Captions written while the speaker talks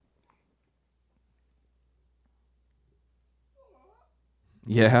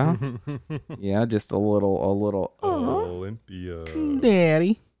Yeah. Yeah, just a little. Olympia.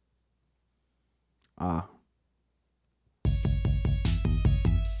 Daddy. Ah.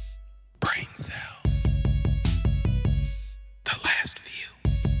 Brain cells. The last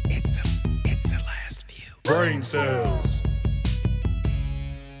view. It's the last view. Brain cells.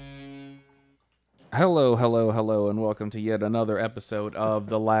 Hello, and welcome to yet another episode of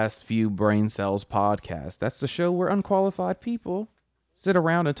the Last Few Brain Cells podcast. That's the show where unqualified people sit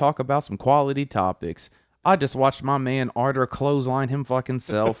around and talk about some quality topics. I just watched my man Arter clothesline him fucking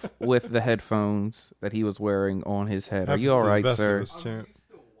self with the headphones that he was wearing on his head. Are you all right, sir?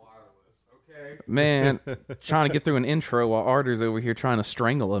 Man, trying to get through an intro while Arter's over here trying to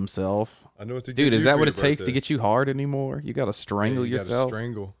strangle himself. I know what to Dude, give is you that for what your it takes to birthday. get you hard anymore? You gotta strangle You yourself.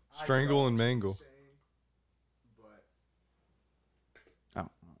 gotta strangle and mangle.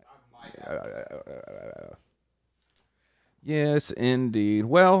 Yes, indeed.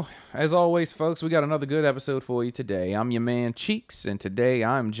 Well, as always, folks, we got another good episode for you today. I'm your man, Cheeks, and today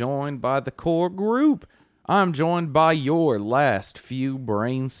I'm joined by the core group. I'm joined by your last few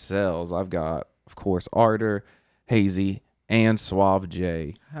brain cells. I've got, of course, Arter, Hazey, and Suave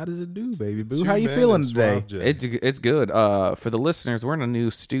Jay. How does it do, baby boo? Two How you men feeling and today? Suave Jay. It's good. For the listeners, we're in a new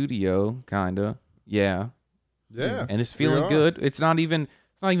studio, kinda. Yeah. Yeah, And it's we feeling are. good. It's not even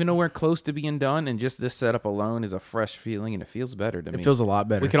nowhere close to being done, and just this setup alone is a fresh feeling, and it feels better to me. It feels a lot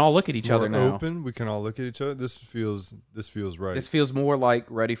better. We can all look at It's each other more now. open. We can all look at each other. This feels right. This feels more like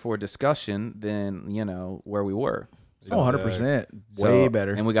ready for discussion than, where we were. Oh, 100%. So- Way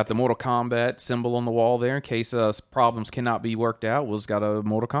better. And we got the Mortal Kombat symbol on the wall there in case problems cannot be worked out. We just got to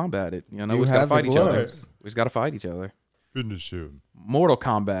Mortal Kombat it. We just got to have the fight each other. gloves. We just got to fight each other. Finish him. Mortal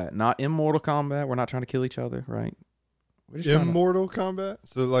Kombat, not Immortal Kombat. We're not trying to kill each other, right? We're just trying to- Immortal combat.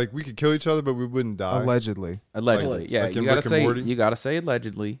 So like we could kill each other, but we wouldn't die. Allegedly. Allegedly, yeah. like in you gotta Rick and say Morty? you gotta say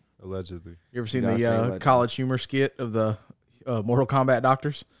allegedly. Allegedly. You ever seen You gotta say the allegedly. college humor skit of the Mortal Kombat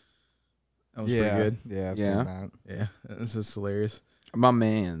doctors? That was pretty good. Yeah, I've Yeah. seen that. Yeah, this is hilarious. My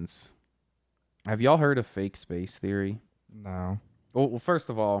mans, have y'all heard of fake space theory? No. Well, first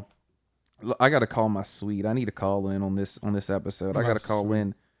of all, I gotta call my suite. I need to call in on this episode. I My gotta call suite.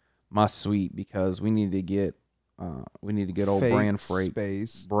 in my suite because we need to get old Fake brand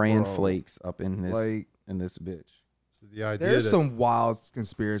space brand world. flakes up in this Like, bitch. So the idea there's that some wild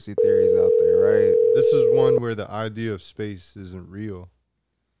conspiracy theories out there, right? this is one where the idea of space isn't real,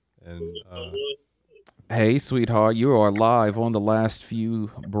 and Hey, sweetheart, you are live on the Last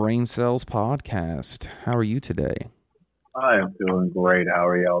Few Brain Cells podcast. How are you today? I am doing great. How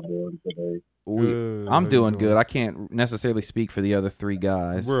are y'all doing today? good. How I'm you doing good. I can't necessarily speak for the other three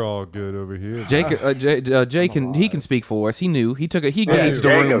guys. We're all good over here. Jay can speak for us. He knew. He gauged the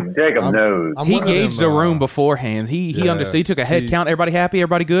room. Jacob I'm- knows. I'm He one of gauged them, the room beforehand. He yeah, understood. He took a head see- count. Everybody happy?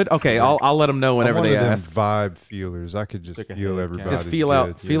 Everybody good? Okay, I'll let them know I'm whenever one they of them ask. vibe feelers. I could just Took a feel head count. everybody's Just feel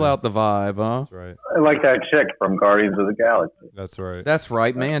good, out the vibe, huh? That's right. I like that chick from Guardians of the Galaxy. That's right. That's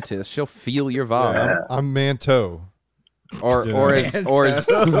right, Mantis. She'll feel your vibe. Yeah, I'm Manto. Or Yeah.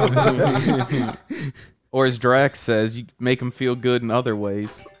 or as Drax says, you make him feel good in other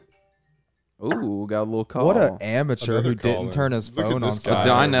ways. Ooh, got a little call. What an amateur Another who didn't caller. turn his Look at phone on this guy. Do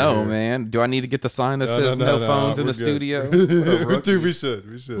I over know, here. man? Do I need to get the sign that says no phones in we're the good. studio? Dude, we should.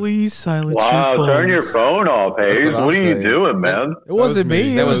 Please silence Wow, your phones. turn your phone off, Hayes. That's what I'm What are you saying. doing, man? It wasn't me.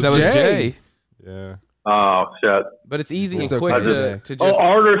 me. That It was was Jay. Yeah. Oh, shit. But it's easy It's and quick okay, to Jay. just. Oh,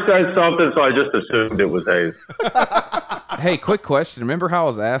 Arter said something, so I just assumed it was Hayes. Hey, quick question. Remember how I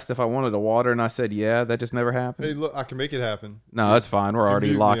was asked if I wanted a water and I said yeah? That just never happened. Hey, look, I can make it happen. No, that's fine. We're If you already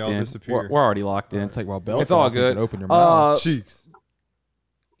mute me, locked I'll in. disappear. We're already locked in. Take my belt It's all off, you good. can open your mouth. Cheeks.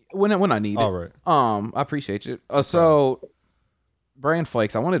 When I need it. All right. I appreciate you. So, Brand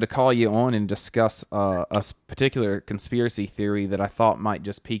Flakes, I wanted to call you on and discuss particular conspiracy theory that I thought might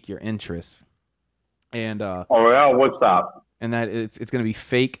just pique your interest. And Oh, yeah, what's that? and that it's going to be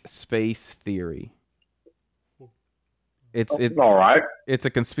fake space theory. It's All right. a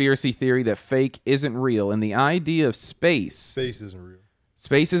conspiracy theory that fake isn't real, and the idea of space Space isn't real.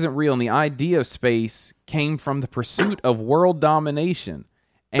 isn't real, and the idea of space came from the pursuit of world domination,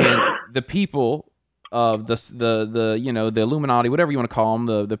 and the people of the Illuminati, whatever you want to call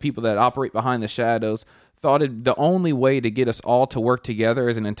them, the people that operate behind the shadows, thought the only way to get us all to work together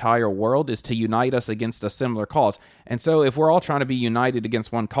as an entire world is to unite us against a similar cause. And so if we're all trying to be united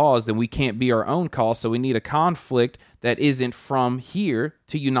against one cause, then we can't be our own cause, so we need a conflict that isn't from here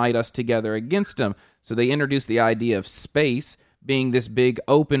to unite us together against them. So they introduced the idea of space being this big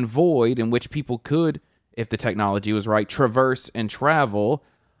open void in which people could, if the technology was right, traverse and travel.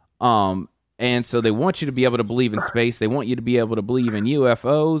 And And so they want you to be able to believe in space. They want you to be able to believe in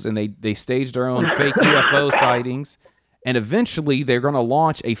UFOs, and they staged their own fake UFO sightings. And eventually, they're going to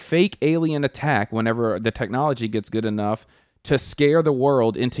launch a fake alien attack whenever the technology gets good enough to scare the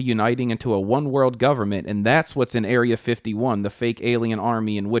world into uniting into a one-world government. And that's what's in Area 51, the fake alien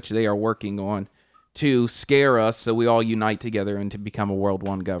army in which they are working on to scare us so we all unite together and to become a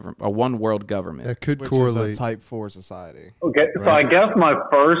one-world government. That could Which correlate. is a type 4 society. Okay, so I guess my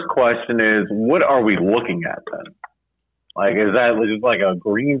first question is, what are we looking at then? Like, is that just like a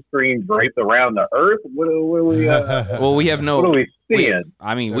green screen draped around the Earth? What are we? Well, we have no. What are we seeing?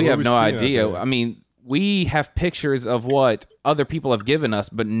 Yeah, we what have we no seeing out idea. there? I mean, we have pictures of what other people have given us,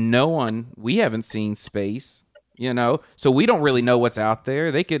 but we haven't seen space, so we don't really know what's out there.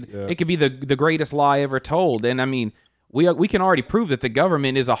 It could be the greatest lie ever told. And I mean, we can already prove that the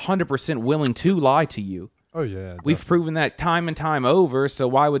government is 100% willing to lie to you. Oh yeah, We've proven that time and time over. So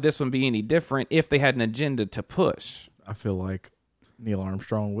why would this one be any different if they had an agenda to push? I feel like Neil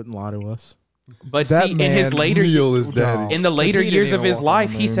Armstrong wouldn't lie to us. But That see, in his man, later Neil is daddy. in the later he didn't years of even his walk on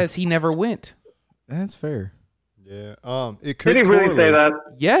life, the he moon. says he never went. That's fair. Yeah. It could Did he really say correlate.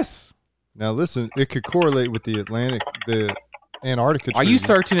 that? Yes. Now listen, it could correlate with the Antarctica. Are you treaty.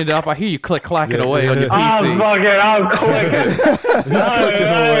 searching it up? I hear you clacking Yeah, away on your yeah. PC. I'm clicking. He's clicking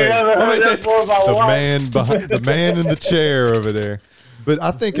away. The man behind the man in the chair over there. But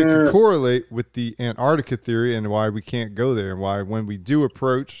I think it could correlate with the Antarctica theory and why we can't go there, and why when we do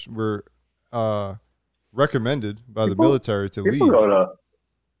approach, we're recommended by the military to leave.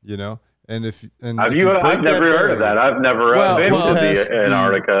 And if I've you break never that heard of that. barrier, I've never been well, to past the the-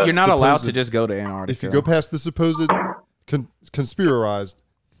 Antarctica. You're not allowed to supposed- just go to Antarctica. if you go past the supposed conspirized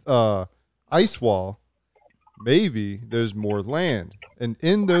ice wall, maybe there's more land, and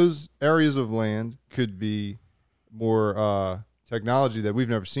in those areas of land could be more technology that we've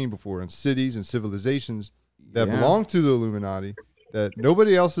never seen before in cities and civilizations that Yeah. belong to the Illuminati that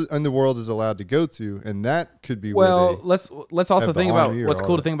nobody else in the world is allowed to go to, and that could be well, where they let's also have the think about army or what's all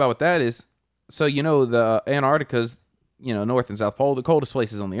cool to that. think about with that is, so the Antarctica's North and South Pole, the coldest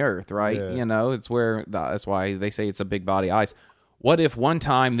places on the Earth, right? Yeah. It's where that's why they say it's a big body of ice. What if one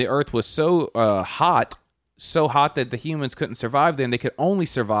time the Earth was so hot that the humans couldn't survive there, and they could only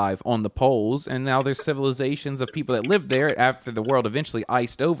survive on the poles, and now there's civilizations of people that lived there after the world eventually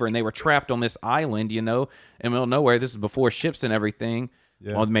iced over, and they were trapped on this island, in the middle of nowhere. This is before ships and everything.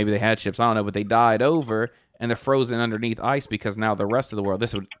 Yeah. Well, maybe they had ships, I don't know, but they died over, and they're frozen underneath ice because now the rest of the world,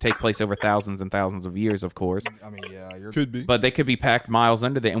 this would take place over thousands and thousands of years, of course, I mean, yeah, you're could be. but they could be packed miles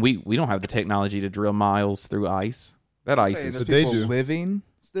under there, and we don't have the technology to drill miles through ice. That ice saying is... there's But they people do. living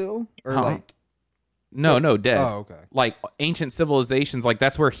still, or Huh? like, No, dead. oh, okay. Like ancient civilizations, like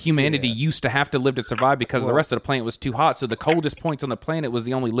that's where humanity Yeah. used to have to live to survive because the Well- rest of the planet was too hot. So the coldest points on the planet was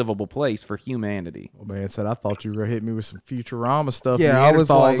the only livable place for humanity. Well, man said, I thought you were going to hit me with some Futurama stuff. Yeah, I was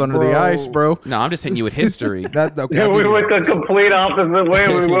Neanderthals like, under the bro. ice, bro. No, I'm just hitting you with history. That okay. Yeah, I we give you went that. the complete opposite way.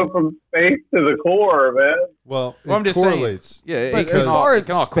 We went from space to the core, man. Well, Well, I'm it just saying. correlates. Yeah, Like, it can as all- far it as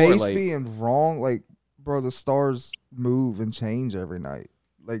can all space correlate. being wrong, like, bro, the stars move and change every night.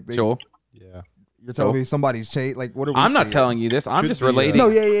 Like, Sure. Yeah. you're telling me somebody's changed. Like, what are we? I'm not seeing? telling you this. I'm Could just be, relating. No,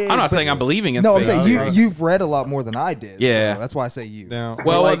 yeah. I'm not but- saying I'm believing in No, I'm space. saying you've read a lot more than I did. Yeah. so that's why I say you. Now,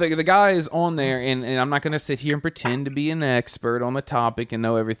 Well, like- the guy is on there, and I'm not going to sit here and pretend to be an expert on the topic and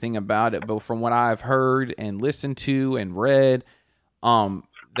know everything about it. But from what I've heard and listened to and read,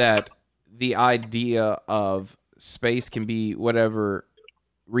 that the idea of space can be whatever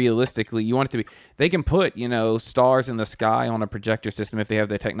realistically you want it to be. They can put, stars in the sky on a projector system if they have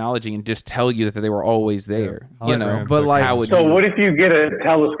the technology and just tell you that they were always there. Hologram but like, how would So you? what if you get a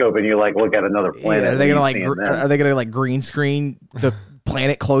telescope and you look at another planet? are they and gonna you see them? are they gonna green screen the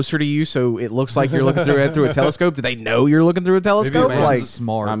planet closer to you so it looks like you're looking through it through a telescope? Do they know you're looking through a telescope? runs Like,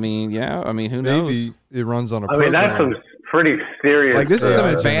 smart. I mean, who knows? maybe it runs on a I mean, program. that's some pretty serious. Like, this is some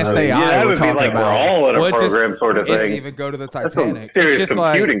advanced AI that we're would be talking like about. we're all in a Well, it's just- program sort of it's- thing. even go to the That's some Titanic. serious It's just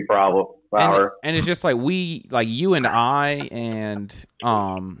like- computing power. And it's just like you and I and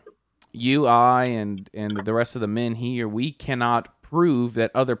you, I, and the rest of the men here, we cannot prove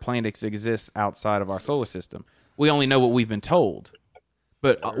that other planets exist outside of our solar system. We only know what we've been told.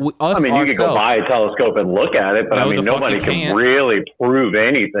 But us I mean, you could go ourselves, buy a telescope and look at it, but No, I mean, the fuck nobody you can can't. really prove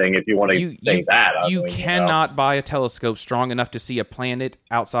anything if you want to say that. I you mean, cannot buy a telescope strong enough to see a planet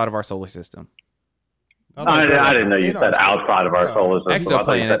outside of our solar system. I didn't know you said outside of our solar system. I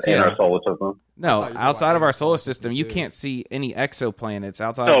thought you said Exoplanets, in yeah. our solar system. No, thought you were outside talking of our about solar exoplanets system, you too. can't see any exoplanets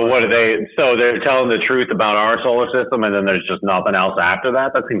outside. So of our what solar are they? So they're telling the truth about our solar system, and then there's just nothing else after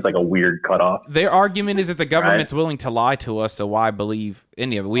that. That seems like a weird cutoff. Their argument is that the government's willing to lie to us, so why believe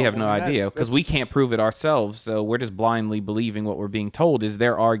any of it? We have no idea because we can't prove it ourselves, so we're just blindly believing what we're being told is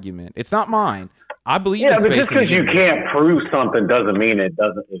their argument. It's not mine. I believe in Yeah, but space just and the because you universe. can't prove something doesn't mean it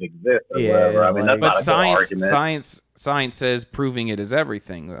exists or Yeah, whatever. I mean, that's like- not But a good argument. science says proving it is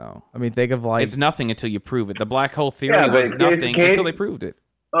everything, though. I mean, think of like It's nothing until you prove it. The black hole theory Yeah, but was nothing can't- until they proved it.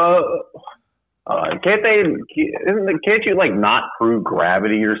 Can't you like not prove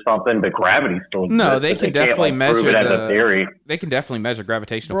gravity or something? But gravity still exists. No, they but can can't, definitely like, prove measure it as a theory. They can definitely measure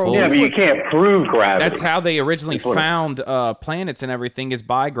gravitational Bro, pulls. Yeah, but you can't prove gravity. That's how they originally That's what- found planets and everything is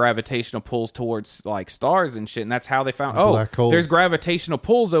by gravitational pulls towards like stars and shit. And that's how they found. Oh, Black holes. there's gravitational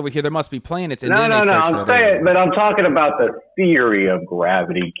pulls over here. There must be planets. And No. then they searched I'm that saying, out. but I'm talking about the theory of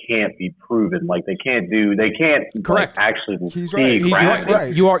gravity can't be proven. Like they can't Correct. Like, actually He's see right. He's gravity.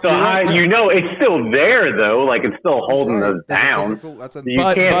 right. You are. So you're right. you know it's still there though. Like it's still holding Right. us That's a down. physical- that's a- You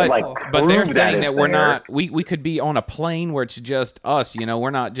but can't like but they're prove saying it's that we're there. not. We could be on a plane where it's just us. You know, we're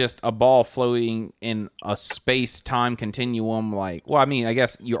not just a ball floating in a space time continuum. Like, well, I mean, I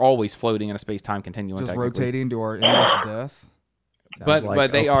guess you're always floating in a space time continuum. Just technically. rotating to our endless death. But- sounds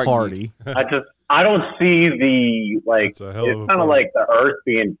but they a argue. party. I don't see the like. That's a hell of It's a kind of point. like the Earth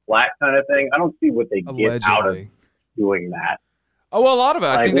being flat kind of thing. I don't see what they get out of Allegedly. doing that. Oh well, a lot of it.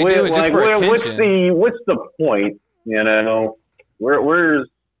 I think they what- do it just like, for what- attention. What's the point? You know, where's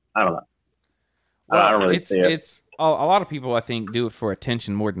I don't know. I don't really see it. It's a lot of people I think do it for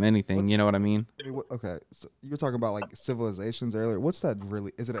attention more than anything. You know what I mean? I mean, okay, so you were talking about like civilizations earlier. What's that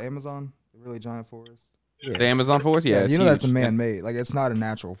really? Is it Amazon? The really giant forest? The Amazon forest, yeah, it's you know that's a huge. man-made. Like it's not a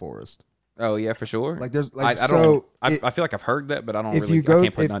natural forest. Oh yeah, for sure. Like there's like I so. don't. I it- feel like I've heard that, but I don't if really. you go, I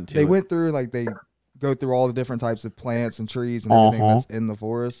can't put if nothing to they it. went through like they go through all the different types of plants and trees and everything Uh-huh. that's in the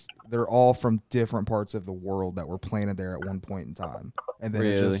forest. They're all from different parts of the world that were planted there at one point in time, and then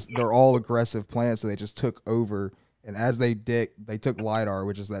Really? they're all aggressive plants, so they just took over. And as they took LiDAR,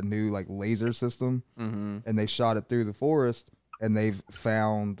 which is that new like laser system, Mhm. and they shot it through the forest, and they've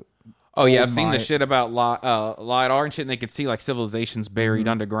found. Oh yeah, Oh, I've seen the my- shit about LiDAR and shit, and they could see like civilizations buried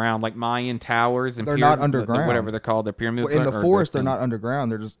underground, like Mayan towers and They're not underground. whatever they're called. They're pyramids. Well, in the or forest, they're things. not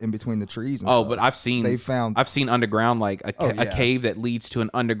underground. They're just in between the trees. And Oh, stuff. but I've seen I've seen underground like a yeah. cave that leads to an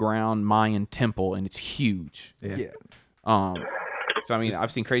underground Mayan temple, and it's huge. yeah. So I mean,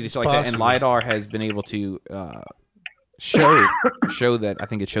 I've seen crazy shit like that, and possible. LiDAR has been able to show that. I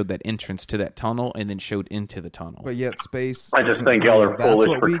think it showed that entrance to that tunnel, and then showed into the tunnel. But yet space. I just isn't think y'all are real. That's foolish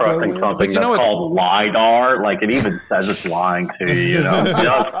what for we go trusting with. something But you know that's it's- called LiDAR. Like it even says it's lying to you. You know, just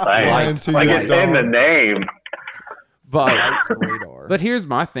Lying to saying. Like you, it's in the dog. name. But It's radar. but here's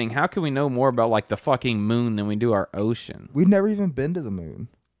my thing: how can we know more about like the fucking moon than we do our ocean? We've never even been to the moon.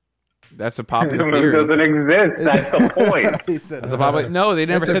 That's a The popular moon theory. doesn't exist. That's the point. He said That's a popular. No, they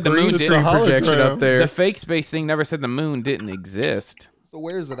never It's a said the green moon It's a didn't. projection hologram. up there. The fake space thing never said the moon didn't exist. So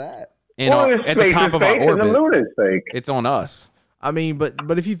where's it at? And Well, at the space top is of our fake and orbit, the moon is fake. it's on us. I mean, but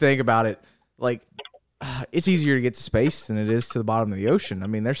if you think about it, like it's easier to get to space than it is to the bottom of the ocean. I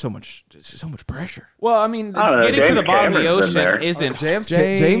mean, there's so much pressure. Well, I mean, I don't know, getting to James the bottom of the Cameron's been ocean there. isn't. James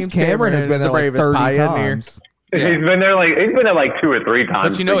Cameron has been is there the like bravest 30 pioneer. times. Yeah. He's been there like 2 or 3 times.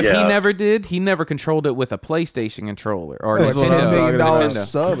 But you know what yeah. he never did? He never controlled it with a PlayStation controller or A That's what I'm $10 million talking Nintendo.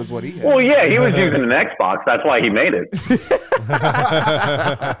 sub is what he had. Well, yeah, he was using an Xbox. That's why he made it.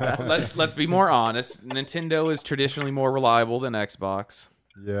 Let's be more honest. Nintendo is traditionally more reliable than Xbox.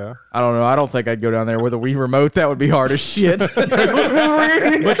 Yeah. I don't know. I don't think I'd go down there with a Wii remote. That would be hard as shit. But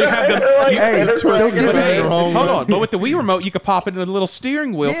you have the Hey, Twist don't the give thing me. the wrong hold way. on. But with the Wii remote, you could pop it in a little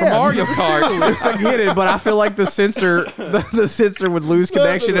steering wheel from Yeah, Mario Kart. I get it, but I feel like the sensor would lose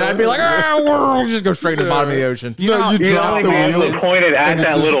connection, and I'd be like, we'll just go straight to the bottom of the ocean. You know, No, you You drop only the have wheel. to point it at and it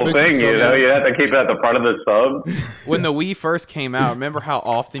that just little makes it thing, so you know? bad. You have to keep it at the front of the sub. when the Wii first came out, remember how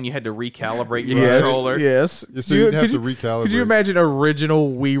often you had to recalibrate your Yes, controller? yes. Yeah, so you'd have could to you- recalibrate. Could you imagine original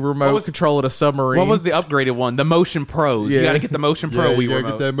Wii remote was- controlling a submarine? What was the upgraded one? The Motion Pros. You Yeah. got to get the Motion Pro Yeah, Wii you gotta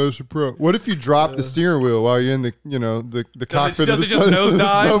remote. get that Motion Pro. What if you drop the steering wheel while you're in the cockpit of the does it just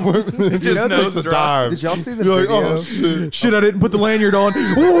nosedive? subway? It just just a nosedive. dive. Did y'all see the You're like, video? oh shit. Shit, I didn't put the lanyard on.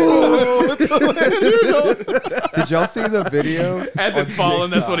 Did y'all see the video? As it's on falling,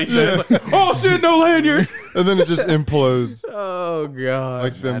 that's what he TikTok? says. Like, oh shit, no lanyard. And then it just implodes Oh god.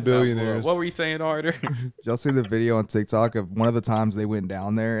 like them That's how it billionaires. was. What were you saying, Arter? Did y'all see the video on TikTok of one of the times they went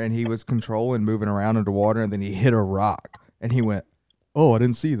down there and he was controlling moving around underwater and then he hit a rock and he went, "Oh, I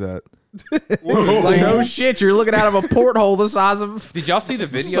didn't see that." Like, no shit, you're looking out of a porthole the size of. Did y'all see the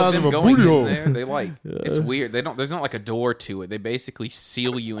video size of of them a going booty in hole. there? They like it's weird. They don't. There's not like a door to it. They basically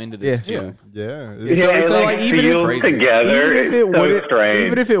seal you into this tube. Yeah. Yeah, It's, So, like, like, even if- sealed together. Even if it it's so wouldn't, strange.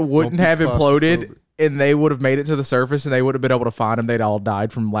 even if it wouldn't Don't have be imploded claustrophobic. and they would have made it to the surface and they would have been able to find them, they'd all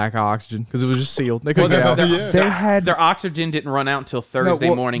died from lack of oxygen because it was just sealed. They couldn't get out. their, They had their oxygen didn't run out until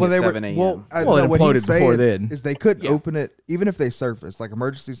Thursday morning at 7 a.m. Well, it what imploded he's before saying then. is they couldn't open it even if they surfaced, like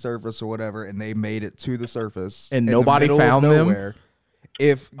emergency surface or whatever, and they made it to the surface And in the nobody middle of found them? nowhere.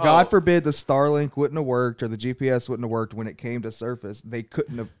 If God forbid the Starlink wouldn't have worked or the GPS wouldn't have worked when it came to surface, they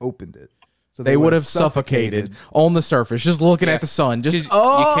couldn't have opened it. So They would have suffocated on the surface, just looking at the sun. Just You can't.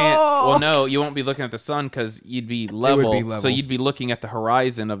 Well, no, you won't be looking at the sun because you'd be level, be level. So you'd be looking at the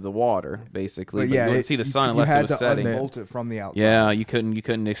horizon of the water, basically. But But yeah, you wouldn't see the sun you unless had it was to setting. unbolt it from the outside. Yeah, you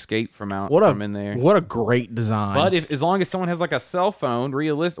couldn't escape from in there. what a great design. But as long as someone has like a cell phone,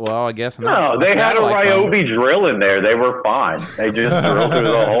 realistic. Well, I guess No, not. they had a satellite phone. Ryobi drill in there. They were fine. They just drilled through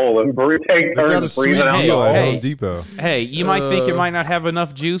the hole and take they got a turns sweet breathing out the deal at hole. Home Depot. Hey, you might think you might not have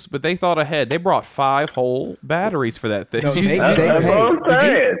enough juice, but they thought ahead. They brought 5 whole batteries for that thing. No, Did you see- That's what I'm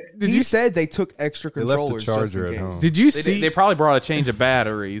saying. He said they took extra They left the controllers just charger in at case. home. did you They, see? they probably brought a change of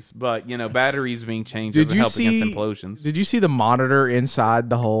batteries, but batteries being changed Did doesn't you help see? against implosions. Did you see the monitor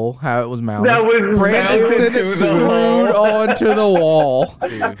inside the hole? How it was mounted? That was Brandon mounted said to it the Screwed hole. onto the wall.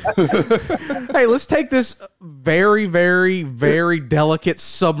 Hey, let's take this very, very, very delicate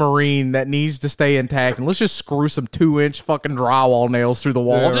submarine that needs to stay intact, and let's just screw some 2-inch fucking drywall nails through the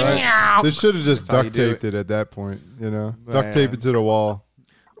wall. Yeah, right. They should have just how you duct do taped it at that point. Duct tape it to the wall.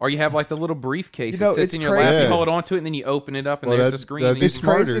 Or you have like the little briefcase You know, that sits it's in your lap. crazy. You hold on to it, and then you open it up, and Well, there's that- the screen. that- and you It's can-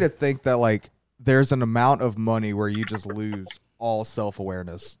 smarter. crazy to think that like there's an amount of money where you just lose all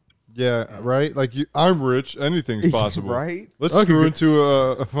self-awareness. Yeah, right. Like I'm rich. Anything's possible. Right? Let's Okay, screw good. into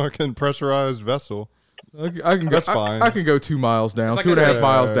a fucking pressurized vessel. I can That's go, fine. I can go 2 miles down, It's two like and a half that-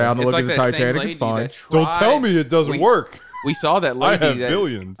 miles down to It's look like at the that same Titanic. lady It's fine. that Don't tried- tell me it doesn't we- work. We saw that I lady. have that,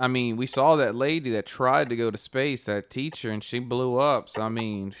 billions. I mean, we saw that lady that tried to go to space, that teacher, and she blew up. So I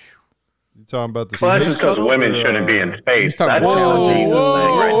mean, You talking about the Well, that's space just because shuttle women or, shouldn't be in space. He's talking That's about just a challenging. Jesus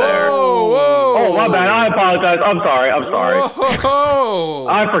thing right there. Oh, my bad. I apologize. I'm sorry. Oh,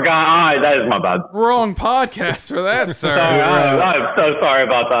 I forgot. That is my bad. wrong podcast for that, sir. Sorry, I'm so sorry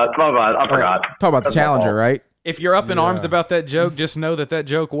about that. My bad. I forgot. Talk about the That's my Challenger, fault. right? If you're up in Yeah. arms about that joke, just know that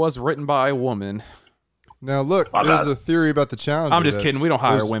joke was written by a woman. Now look, My there's bad. a theory about the Challenger. I'm just that kidding. We don't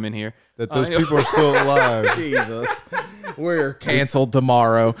hire those- women here. That those people are still alive. Jesus. We're canceled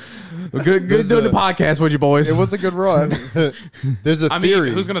tomorrow. Good There's doing the a- podcast with you boys. It was a good run. There's a I theory.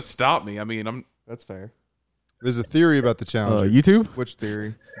 mean, who's gonna stop me? I mean, I'm. That's fair. There's a theory about the Challenger YouTube? Which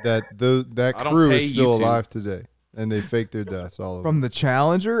theory? that that I don't crew pay is still YouTube. alive today, and they faked their deaths. All of them. From the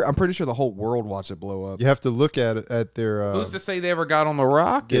Challenger? I'm pretty sure the whole world watched it blow up. You have to look at it at their. Who's to say they ever got on the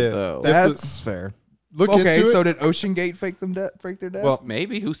rocket yeah. though? That- That's fair. Look Okay, into it. so did Ocean Gate fake their death? Well,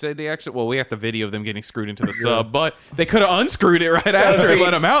 Maybe. Who said they actually? Well, we have the video of them getting screwed into the sub, but they could have unscrewed it right after and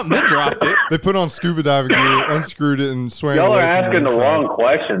let them out and then dropped it. they put on scuba diving gear, unscrewed it, and swam Y'all away are from asking the inside. wrong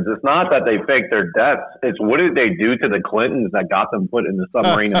questions. It's not that they faked their deaths. It's what did they do to the Clintons that got them put in the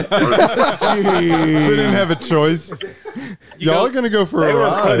submarine? in the first place? They didn't have a choice. Y'all are gonna go for They a were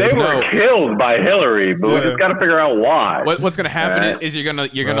ride. no. Killed by Hillary, but we Yeah. just got to figure out why. What's going to happen Right. is you're gonna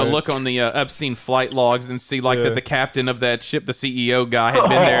Right. look on the Epstein flight logs and see like Yeah. that the captain of that ship, the CEO guy, had been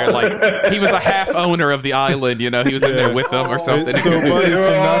there. Like he was a half owner of the island. He was in there with them or something. So, buddy,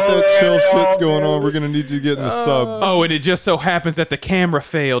 so not that chill shit's going on. We're gonna need you to get in a sub. Oh, and it just so happens that the camera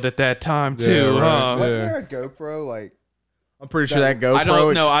failed at that time too. Yeah, right. Huh? Wasn't Yeah. there a GoPro? Like, I'm pretty sure that GoPro. I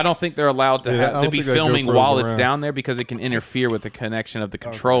don't know. I don't think they're allowed to, Yeah, I have, to don't be think that filming GoPro's while it's around. down there because it can interfere with the connection of the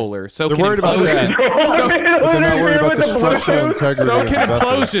controller. So They're can worried about that. implosions. But they're not worried about the structural integrity So of the can vessel.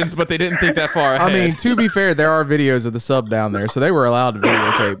 implosions, but they didn't think that far ahead. I mean, to be fair, there are videos of the sub down there, so they were allowed to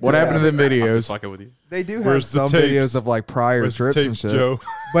videotape. What happened to them videos? fucking with you. they do have Where's the some tapes? videos of like prior Where's the trips and tapes, shit. Joe?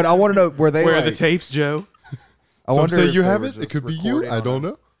 But I want to know were they Where are like, the tapes, Joe? I Some wonder say if you they have were it. It just could be you. recording I on don't it.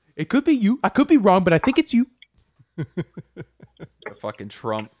 know. It could be you. I could be wrong, but I think it's you. Fucking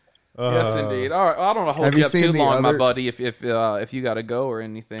Trump. Yes, indeed. All right, I don't want to hold Have you you up too seen the long, my other- buddy. If you got to go or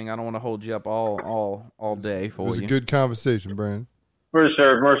anything, I don't want to hold you up all day It for was you. a good conversation, Brandon. For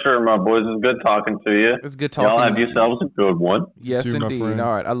sure, my boys. It's good talking to you. It's good talking. Y'all have to you. yourselves a good one. Yes, You too, my indeed. friend.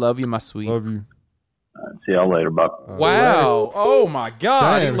 All right, I love you, my sweet. Love you. See y'all later, bye. Wow. Oh my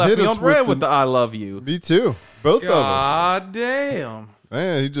God. Damn, he left hit me us on red with with the- the I love you. Me too. Both of us. God damn.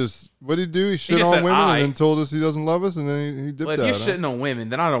 Man, he just what did he do? He shit just on said, women "I." and then told us he doesn't love us, and then he dipped Well, if out. you're huh? shitting on women,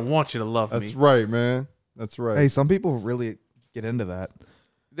 then I don't want you to love That's me. right, man. That's right. Hey, some people really get into that.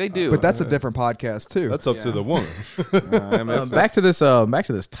 They do. But that's a different podcast too. That's up to the woman. Back to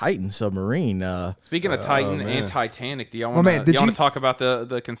this Titan submarine. Speaking of Titan man. and Titanic, do y'all Well, want man, to talk about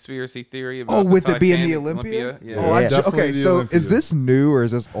the conspiracy theory about Oh, the with it being the Titanic, Olympia? Yeah. Oh, Yeah. Definitely okay. the So Olympia. is this new or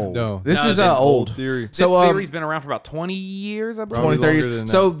is this old? No. This No, is this is old. theory. This So, theory's been around for about 20 years, I believe. Probably 20, 30 longer years. than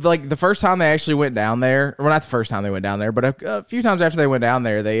So, that. like, the first time they actually went down there, well, not the first time they went down there, but a few times after they went down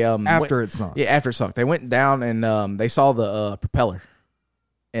there, they After it sunk. Yeah, after it sunk, they went down and they saw the propeller,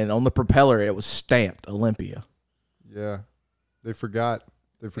 and on the propeller it was stamped Olympia. Yeah. They forgot.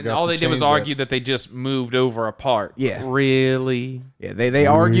 They And forgot. all to they did was change argue that they just moved over a part. Yeah. Really? Yeah, they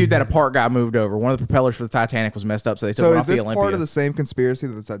argued that a part got moved over. One of the propellers for the Titanic was messed up, so they took So it is off the this Olympia. part of the same conspiracy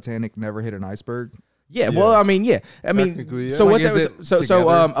that the Titanic never hit an iceberg? Yeah, Yeah. well, I mean, yeah. I mean, Technically, yeah. so Like, what that is was it so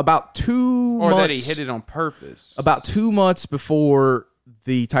together? about 2 Or months that he hit it on purpose. about 2 months before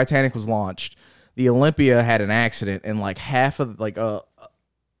the Titanic was launched, the Olympia had an accident and like half of like a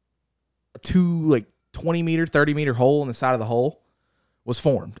 20-meter, 30-meter hole in the side of the hull was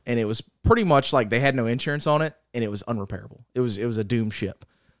formed, and it was pretty much like they had no insurance on it, and it was unrepairable. It was a doomed ship.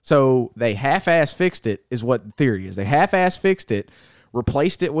 So they half-ass fixed it, is what the theory is. They half-ass fixed it,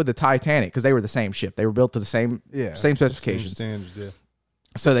 replaced it with the Titanic because they were the same ship. They were built to the same specifications. Standards, yeah.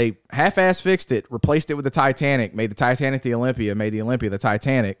 So they half-ass fixed it, replaced it with the Titanic, made the Titanic the Olympia, made the Olympia the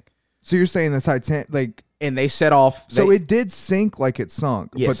Titanic, So you're saying the Titanic, like, and they set off. so they- it did sink like it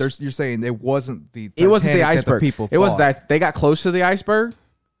sunk, Yes. but you're saying it wasn't the Titanic it wasn't the that iceberg. the people it was thought. that they got close to the iceberg,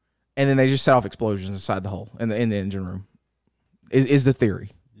 and then they just set off explosions inside the hull in the engine room. Is the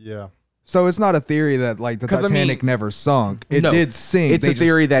theory? Yeah. So it's not a theory that like the 'Cause, I Titanic mean- never sunk. It No. did sink. It's They a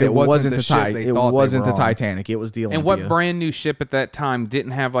theory that it wasn't the ship Titanic. they It thought they wasn't were the on. Titanic. It was the Olympia. And what brand new ship at that time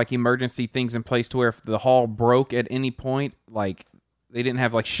didn't have like emergency things in place to where if the hull broke at any point, like they didn't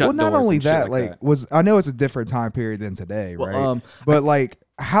have like shut Well, not doors only and shit that, like like was I know it's a different time period than today, Well, right? But like,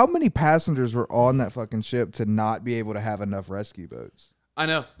 how many passengers were on that fucking ship to not be able to have enough rescue boats? I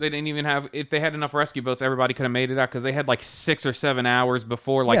know they didn't even have. If they had enough rescue boats, everybody could have made it out because they had like 6 or 7 hours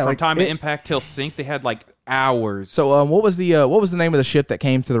before, like Yeah, from like, time of it- impact till sink. They had like hours. So what was the name of the ship that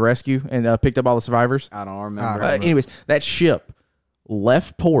came to the rescue and picked up all the survivors? I don't remember. I don't remember. Anyways, that ship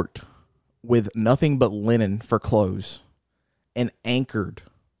left port with nothing but linen for clothes and anchored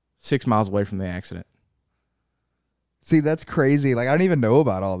 6 miles away from the accident. See, that's crazy. Like I don't even know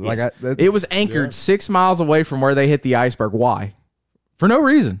about all that. Yes. Like It was anchored 6 miles away from where they hit the iceberg. Why? For no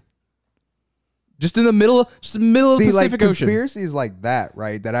reason. Just in the middle of the see, like Pacific Ocean. conspiracies like that,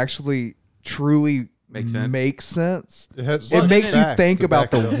 right? That actually truly Makes sense. Makes sense. It, has It makes you facts think to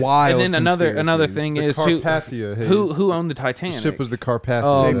about back the it up. wild. And then another conspiracies. thing The is Carpathia. who owned the The Titanic? ship was the Carpathia.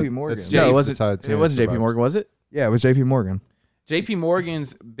 Oh, that- JP Morgan. that No, saved it the wasn't. Titanic It wasn't JP survivors. Morgan, was it? Yeah, it was JP Morgan. JP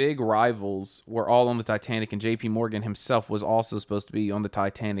Morgan's big rivals were all on the Titanic, and JP Morgan himself was also supposed to be on the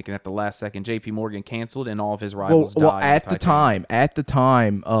Titanic. And at the last second, JP Morgan canceled, and all of his rivals died. Well, on at the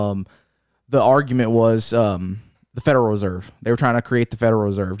time, the argument was the Federal Reserve. They were trying to create the Federal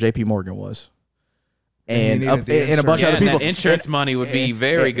Reserve. JP Morgan was, And and he a, needed the and a bunch of Yeah, other and people. that insurance money would be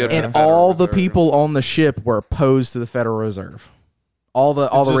very good. For And the Federal all the Reserve. people on the ship were opposed to the Federal Reserve. All the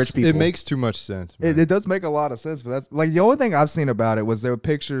It rich just- people. It makes too much sense. Man. It does make a lot of sense, but that's like the only thing I've seen about it was there were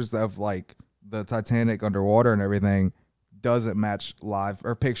pictures of like the Titanic underwater and everything doesn't match live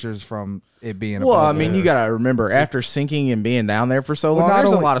or pictures from it being. well, above I mean, it. you gotta remember after sinking and being down there for so long, Well,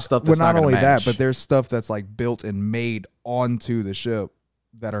 there's a lot of stuff that's not gonna only that, match. but there's stuff that's like built and made onto the ship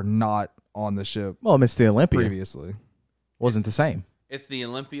that are not on the ship well, it's the Olympia. previously. Wasn't the same. It's the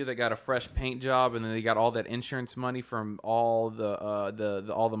Olympia that got a fresh paint job, and then they got all that insurance money from all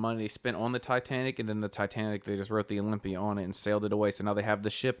the money they spent on the Titanic, and then the Titanic they just wrote the Olympia on it and sailed it away. So now they have the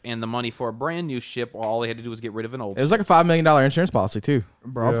ship and the money for a brand new ship. While all they had to do was get rid of an old. It was like a $5 million insurance policy too.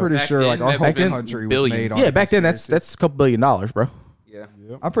 Bro, I'm Yeah. pretty Back sure then, like our back whole then, country was billions. made on Yeah, a back then conspiracy. that's a couple $2 billion, bro. yeah.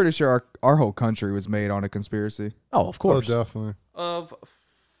 I'm pretty sure our whole country was made on a conspiracy. Oh, of Oh, course. definitely. Of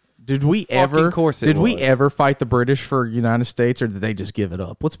Did we Fucking ever? course it Did we was. ever fight the British for United States, or did they just give it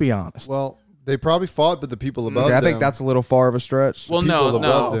up? Let's be honest. Well, they probably fought, but the people above Okay, I them. think that's a little far of a stretch. well, people no, above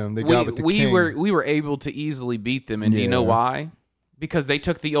no. them, they we got with the king. we were able to easily beat them, and do you know Yeah. why? Because they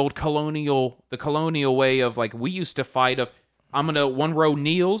took the old colonial way of like we used to fight of. I'm gonna one row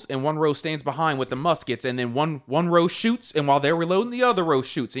kneels and one row stands behind with the muskets, and then one row shoots, and while they're reloading, the other row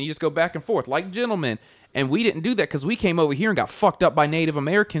shoots, and you just go back and forth like gentlemen. And we didn't do that because we came over here and got fucked up by Native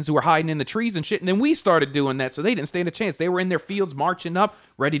Americans who were hiding in the trees and shit. And then we started doing that, so they didn't stand a chance. They were in their fields marching up,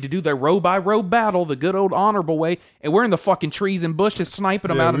 ready to do their row by row battle, the good old honorable way. And we're in the fucking trees and bushes sniping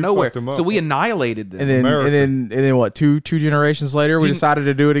them Yeah, out of we nowhere. fucked 'em up. So we annihilated them. and then America. and then what? Two generations later, we Do you- decided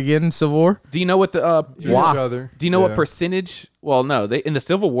to do it again in Civil War. Do you know what the Each Why? other. Do you know what Yeah. percentage Well, no, they in the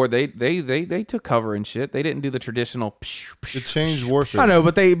Civil War they took cover and shit. They didn't do the traditional. It changed warfare. I know,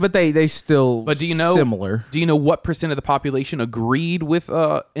 but they still. But do you know similar? Do you know what % of the population agreed with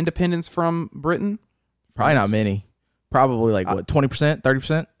independence from Britain? Probably not many. Probably like what 20%,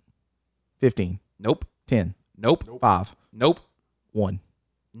 30%, 15, Nope. 10, Nope. 5, Nope. 1,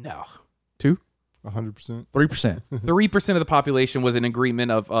 No. 2, 100%. 3%. 3% of the population was in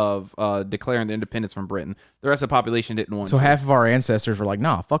agreement of declaring the independence from Britain. The rest of the population didn't want So to. half of our ancestors were like,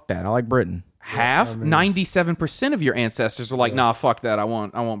 "Nah, fuck that. I like Britain." Half, 97% of your ancestors were like, "Nah, fuck that. I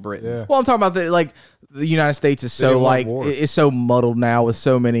want Britain." Yeah. Well, I'm talking about the United States is so didn't want like war. it's so muddled now with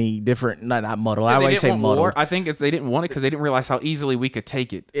so many different not muddled. Yeah, I they might didn't say want muddled. war. I think they didn't want it because they didn't realize how easily we could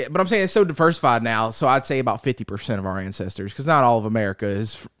take it. Yeah, but I'm saying it's so diversified now. So I'd say about 50% of our ancestors, because not all of America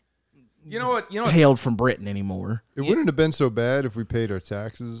is You know what? hailed from Britain anymore. It wouldn't have been so bad if we paid our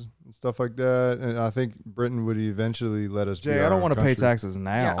taxes and stuff like that. And I think Britain would eventually let us. Jay, I don't want to pay taxes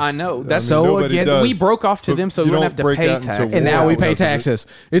now. Yeah, I know. That's So nobody again, does. we broke off to But them, so we you don't don't have to break pay that until taxes. And war now we pay doesn't it? taxes.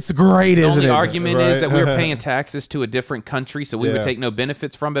 It's great, The isn't only it? argument is that we were Right. paying taxes to a different country, so we would Yeah. take no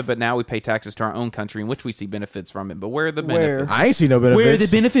benefits from it. But now we pay taxes to our own country, in which we see benefits from it. But where are the Where? benefits? I ain't see no benefits. Where are the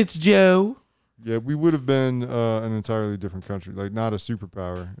benefits, Joe? Yeah, we would have been an entirely different country, like not a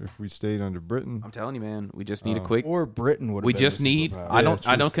superpower, if we stayed under Britain. I'm telling you, man. We just need a quick. Or Britain would have We been just the need. superpower. I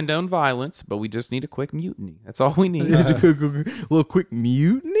true. don't condone violence, but we just need a quick mutiny. That's all we need. A little quick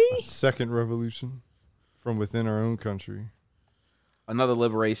mutiny. Second revolution from within our own country. Another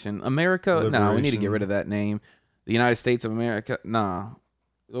liberation. America. Nah, we need to get Liberation. rid of that name. The United States of America. Nah.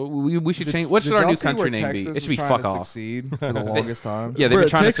 We should change. What should Did our y'all new see where country name Texas be? It was should be trying fuck to off. Succeed for the longest time. Yeah, they've been Bro,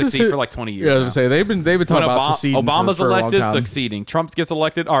 trying Texas to succeed hit- for like 20 years. Yeah, I was now. gonna say they've been talking When about seceding Obama's for a long elected, time. succeeding. Trump gets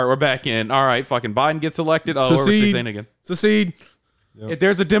elected. All right, we're back in. All right, fucking Biden gets elected. Oh, we're Secede. succeeding again. Secede. Yep. If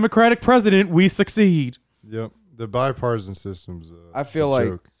there's a Democratic president, we succeed. Yep, the bipartisan system's. I feel a like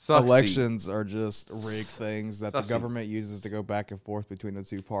joke. Succeed. elections are just rigged things that the Succeed. government uses to go back and forth between the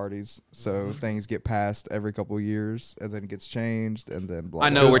two parties. So things get passed every couple of years and then gets changed and then blah. I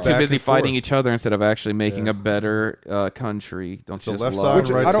know Goes we're too back busy and forth. fighting each other instead of actually making Yeah. a better country. Don't It's the just left love. side Which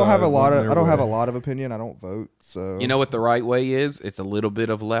and right I don't have a side, lot one of. their I don't have a way. lot of opinion. I don't vote. So You know what the right way is? It's a little bit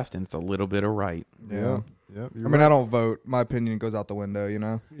of left and it's a little bit of right. Yeah. Yep. I mean, I don't vote. My opinion goes out the window. You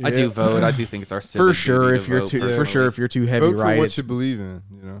know. I do vote. I do think it's our civic For sure, duty if to you're vote too personally. heavy vote for right. what it's- you believe in.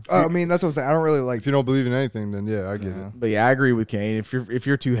 You know, I mean, that's what I'm saying. I don't really like. if you don't believe in anything, then yeah, I get Yeah. it. But yeah, I agree with Kane. If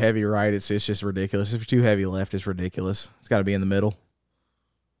you're too heavy right, it's just ridiculous. If you're too heavy left, it's ridiculous. It's got to be in the middle.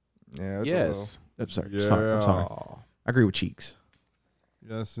 Yeah. It's Yes. I'm sorry. Yeah. Sorry. I'm sorry. I agree with Cheeks.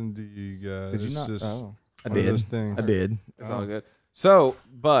 Yes, indeed, guys. Did you It's not? just Oh. I one of did. those things. I did. It's all good. So,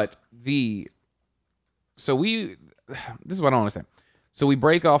 but this is what I don't understand. So we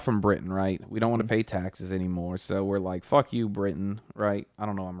break off from Britain, right? We don't want to pay taxes anymore. So we're like, fuck you, Britain, right? I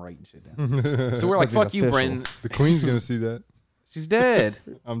don't know. I'm writing shit down. So we're like, Because he's fuck you, official. Britain. The Queen's gonna see that. She's dead.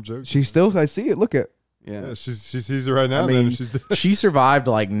 I'm joking. She still. I see it. Look at. Yeah. Yeah, she sees it right now. I mean, then she's dead. she survived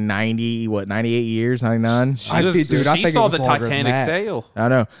like 98 years, 99. She, I think- dude, I she think it saw was the longer than Titanic that. sail. I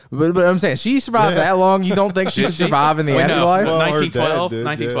know, but I'm saying she survived Yeah. that long. You don't think she Did could she? survive in the Wait, no, afterlife? Well, her 1912? dad did,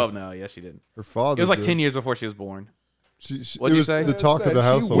 1912, no. Yes, she did. Her father. It was like did. 10 years before she was born. She, What'd it you was say? the talk of Said the she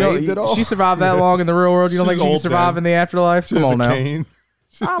household. will- You Waved it know, off. she survived that long in the real world. You don't She's think she can old survive then. in the afterlife? She Come has on a now. cane.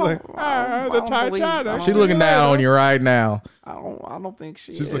 She's like, the Titanic. She's looking down on you right now. I don't think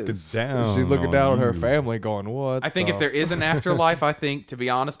she she's is. looking down. She's looking down on her you. family, going, "What?" I think if there is an afterlife, I think, to be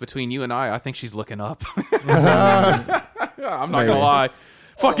honest, between you and I think she's looking up. I'm not Maybe. gonna lie.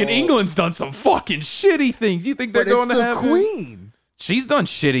 Fucking England's done some fucking shitty things. You think they're But going it's to the heaven? Queen. She's done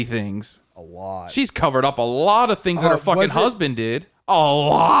shitty things. A lot. She's covered up a lot of things that her fucking was it- husband did. A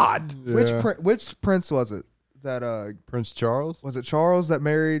lot. Yeah. Which prince was it? That Prince Charles? was it Charles that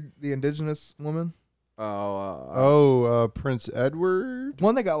married the indigenous woman? Prince Edward?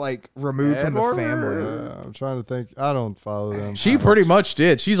 One that got like removed from the Edward? family. I'm trying to think. I don't follow them. She pretty much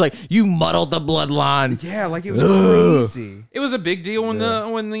did. She's like, you muddled the bloodline. Yeah, like it was crazy. it was a big deal when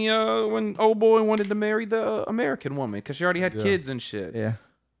old boy wanted to marry the American woman because she already had kids and shit. Yeah.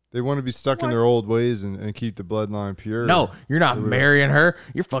 They want to be stuck in their old ways and keep the bloodline pure. No, you're not marrying her.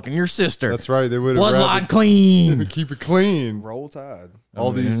 You're fucking your sister. That's right. They would have Bloodline clean. keep it clean. Roll Tide.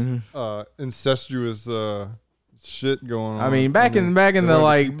 All these incestuous shit going on. I mean, back in they the wanted to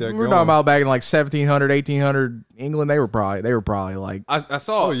like keep that we're going. talking about back in like 1700, 1800 England. They were probably like I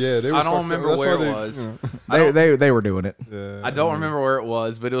saw. Oh yeah, they were I don't fucked up. remember That's where why it they, was. you know, they were doing it. yeah, I don't remember where it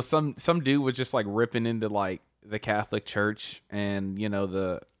was, but it was some dude was just like ripping into like the Catholic Church and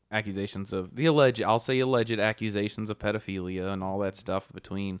the accusations of alleged accusations of pedophilia and all that stuff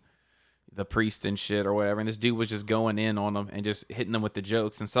between the priest and shit or whatever, and this dude was just going in on them and just hitting them with the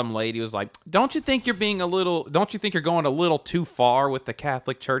jokes. And some lady was like, don't you think you're going a little too far with the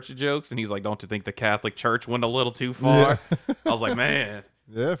Catholic Church jokes? And he's like, don't you think the Catholic Church went a little too far? Yeah. I was like, man.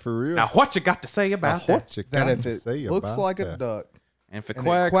 Yeah, for real. Now what you got to say about that? What you That got if to it say looks about like a that? duck And if it and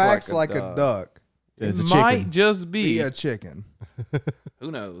quacks, it like a duck, it It's a might chicken. just be be. a chicken.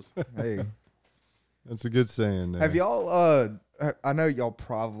 Who knows? Hey, That's a good saying. There. have y'all? I know y'all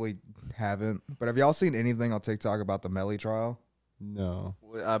probably haven't, but have y'all seen anything on TikTok about the Melly trial? No.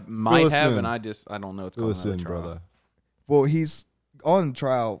 I might us have, in. and I don't know. It's Fill called us in, another trial. brother. Well, he's on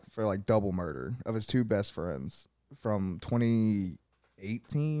trial for like double murder of his two best friends from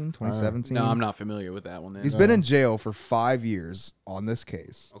 2018, 2017. No, I'm not familiar with that one. Then. He's been in jail for 5 years on this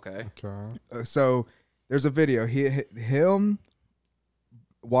case. Okay. Okay. So there's a video. Him,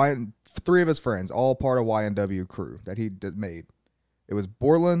 three of his friends, all part of YNW crew that he made. It was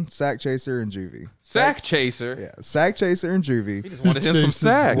Borland, Sack Chaser, and Juvie. Sack Chaser. Yeah, Sack Chaser and Juvie. He just wanted him some Chases-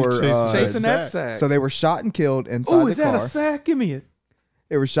 sack. he Were, chases Chasing that sack. sack. So they were shot and killed inside Oh, the is that car. a sack? Give me it.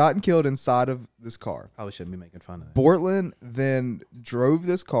 They were shot and killed inside of this car. Probably shouldn't be making fun of that. Bortland then drove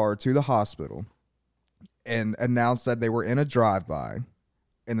this car to the hospital and announced that they were in a drive-by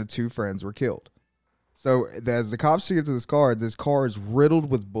and the two friends were killed. So as the cops get to this car is riddled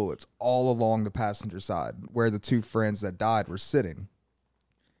with bullets all along the passenger side where the two friends that died were sitting.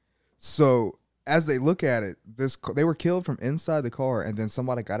 So as they look at it, they were killed from inside the car, and then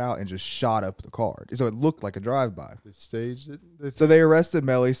somebody got out and just shot up the car. So it looked like a drive-by. They staged it. So they arrested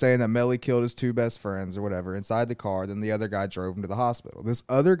Melly, saying that Melly killed his two best friends or whatever inside the car. Then the other guy drove him to the hospital. This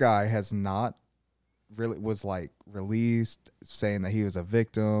other guy has not really was like released, saying that he was a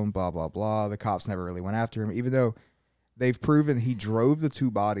victim. Blah blah blah. The cops never really went after him, even though they've proven he drove the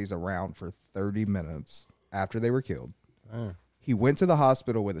two bodies around for 30 minutes after they were killed. Damn. He went to the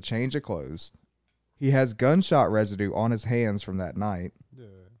hospital with a change of clothes. He has gunshot residue on his hands from that night. Yeah.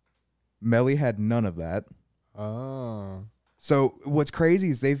 Melly had none of that. Oh. So what's crazy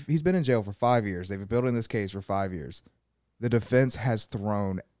is he's been in jail for 5 years. They've been building this case for 5 years. The defense has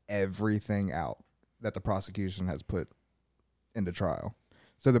thrown everything out that the prosecution has put into trial.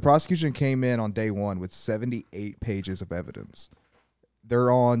 So the prosecution came in on day one with 78 pages of evidence.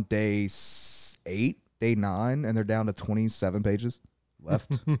 They're on day 8, day 9, and they're down to 27 pages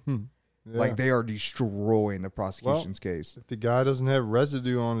left. Yeah. Like they are destroying the prosecution's case. If the guy doesn't have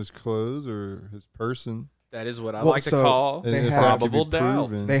residue on his clothes or his person, That is what I Well, like to so call they and if have- that could be probable doubt.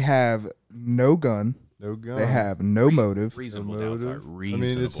 proven, They have no gun. no gun. They have no motive. Reasonable no doubts are motive. reasonable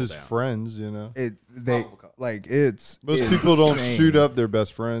I mean, it's his doubt. friends, you know. They Probable cause. like it's Most people don't insane. shoot up their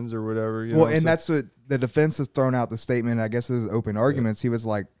best friends or whatever. You Well, know, and so- that's what the defense has thrown out the statement. I guess is open arguments. He was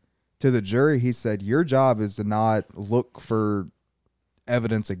like to the jury. He said, "Your job is to not look for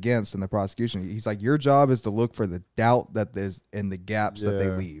evidence against in the prosecution." He's like, "Your job is to look for the doubt that there's in the gaps that they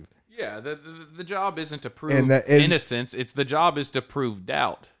Yeah. leave." Yeah, the job isn't to prove And innocence. It's the job is to prove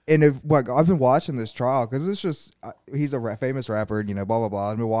doubt. And if like I've been watching this trial because it's just he's a famous rapper, you know, blah blah blah.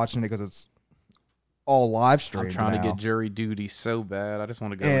 I've been watching it because it's all live streamed. I'm trying to now. get jury duty so bad. I just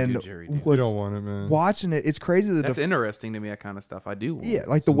want to go And and do jury duty. you what's don't want it, man. watching it. It's crazy. That's interesting to me. That kind of stuff I do want. Yeah,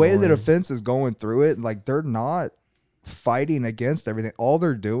 like the way the annoying. defense is going through it, like they're not fighting against everything. All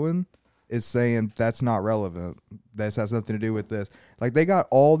they're doing is saying that's not relevant. This has nothing to do with this. Like they got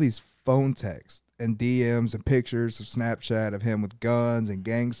all these phone texts and DMs and pictures of Snapchat of him with guns and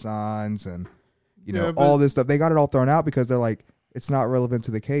gang signs and you know Yeah, but- all this stuff. They got it all thrown out because they're like it's not relevant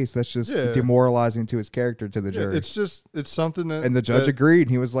to the case. That's just Yeah. demoralizing to his character to the Yeah, jury. it's something that And the judge that, agreed.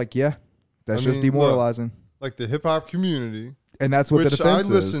 He was like, "Yeah, that's I just mean, look, demoralizing." like the hip hop community, And that's what the which defense I is.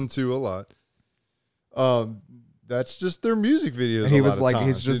 listen to a lot. That's just their music videos. And he a lot was of like, times,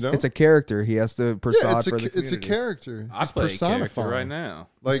 "It's just you know? it's a character. He has to persona yeah, it's for a the it's a community." character. I He's play a character personifying. right now.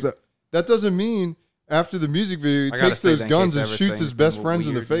 Like So- that doesn't mean after the music video he I gotta takes say those that in guns case I and ever shoots say his best anything friends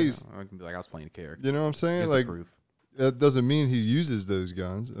in the weird, you face. know, I can be like, I was playing a character. You know what I'm saying? Here's the Like proof. that doesn't mean he uses those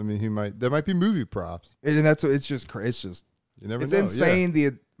guns. I mean, that might be movie props. And that's what it's just You never it's know. insane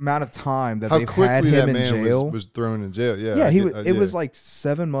the amount of time that How they've had quickly him that in man jail. was thrown in jail. Yeah, yeah, I he get- was. I It was did. like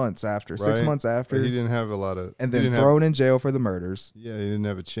 7 months after, 6 Right? months after, He didn't have a lot of, and he then didn't have- thrown in jail for the murders. Yeah, he didn't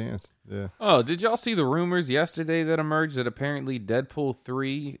have a chance. Yeah. Oh, did y'all see the rumors yesterday that emerged that apparently Deadpool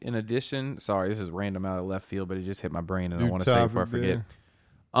 3, in addition, sorry, this is random out of left field, but it just hit my brain and I New want to say it before I topic,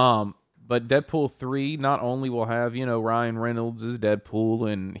 forget. But Deadpool 3 not only will have, Ryan Reynolds as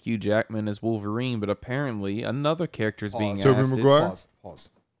Deadpool and Hugh Jackman as Wolverine, but apparently another character is being Tobey asked. Maguire? Pause.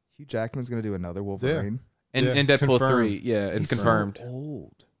 Hugh Jackman's gonna do another Wolverine. In Yeah, Deadpool confirmed. 3, yeah, it's He's so confirmed.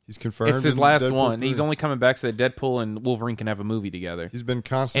 old. He's confirmed. It's his in last Deadpool one. 3. He's only coming back so that Deadpool and Wolverine can have a movie together. He's been And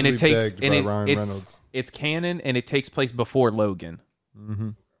constantly it takes begged by Ryan it's Reynolds. it's canon and it takes place before Logan. Mm-hmm.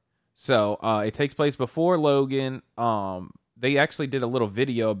 So it takes place before Logan. They actually did a little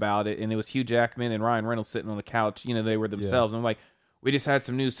video about it, and it was Hugh Jackman and Ryan Reynolds sitting on the couch. You know, they were themselves. And I'm like, we just had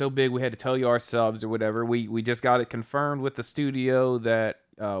some news so big we had to tell you ourselves or whatever. We just got it confirmed with the studio that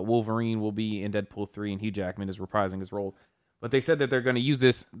Wolverine will be in Deadpool 3 and Hugh Jackman is reprising his role. But they said that they're going to use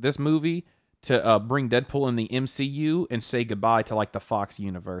this movie to bring Deadpool in the MCU and say goodbye to like the Fox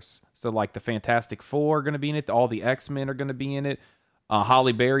universe. So like the Fantastic Four are going to be in it. All the X-Men are going to be in it.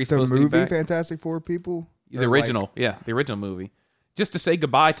 Halle Berry's The supposed to be movie back. Fantastic Four people? The original, the original movie. Just to say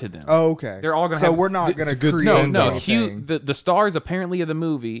goodbye to them. Oh, okay. They're all gonna so have- we're not going to good create send No, off. Hugh. anything. The stars apparently of the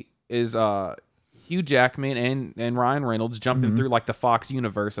movie is Hugh Jackman and Ryan Reynolds jumping through like the Fox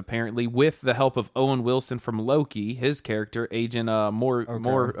universe apparently with the help of Owen Wilson from Loki, his character Agent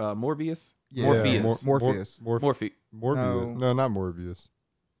Morbius. Yeah, Morpheus. Morpheus. Morpheus. Morbius. No, not Morbius.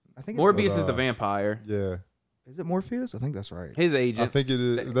 I think it's Morbius is the vampire. Yeah, Is it Morpheus? I think that's right. His I agent. think it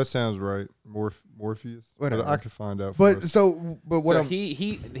is. That sounds right. Morpheus. Whatever. But I could find out. For But us. what So I'm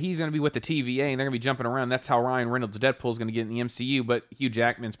he's going to be with the TVA and they're going to be jumping around. That's how Ryan Reynolds' Deadpool is going to get in the MCU. But Hugh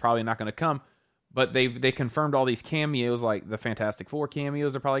Jackman's probably not going to come. But they confirmed all these cameos, like the Fantastic Four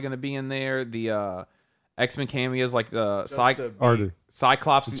cameos are probably going to be in there. The X-Men cameos, like the Artie,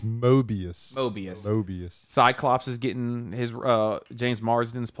 Cyclops. it's Mobius. Mobius. Cyclops is getting his James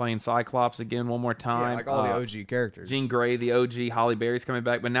Marsden's playing Cyclops again one more time. yeah, like all the OG characters. Jean Grey, the OG, Halle Berry's coming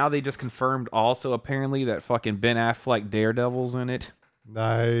back, but now they just confirmed also apparently that fucking Ben Affleck Daredevil's in it.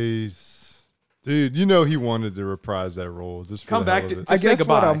 Nice, dude. You know he wanted to reprise that role just for Come the back hell to- of it. I Just say guess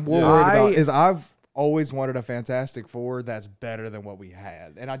what goodbye. I'm worried about is I've always wanted a Fantastic Four that's better than what we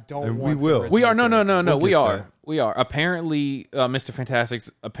had, and I don't And we want. the will. We are original no. We'll We get are. there. We are. Apparently, Mr.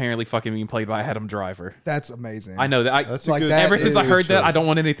 Fantastic's apparently fucking being played by Adam Driver. That's amazing. I know that. That's Like a good, that Ever since I good heard that, choice. I don't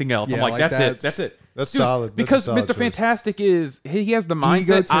want anything else. I'm Yeah, like, like that's it. That's it. That's Dude, solid. That's a because solid Mr. choice. Fantastic he has the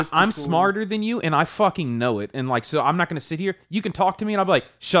mindset. I'm Egotistical. smarter than you, and I fucking know it. And like, so I'm not going to sit here. You can talk to me, and I'll be like,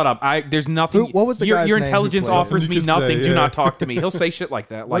 shut up. There's nothing. What was the your guy's your name who intelligence played it? offers You me could nothing. say, Do yeah. not talk to me. He'll say shit like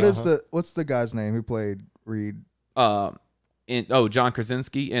that. Like, what's the guy's name who played Reed? John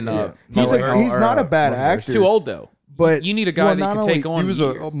Krasinski and He's not a bad actor. too old though. But You need a guy well, that not can only- take on. He was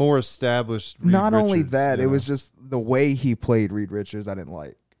years. a more established. Reed Not only Richards, that, you it know? was just the way he played Reed Richards. I didn't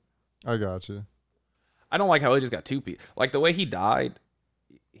like. I got you. I don't like how he just got two people. Like the way he died.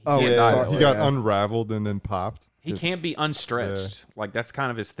 Oh, can't yeah, die Yeah, that he way. got unraveled and then popped. He can't be unstretched. Like that's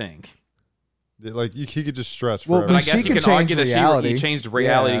kind of his thing. Like he could just stretch Well, forever. But I She guess you can can change argue that reality. he changed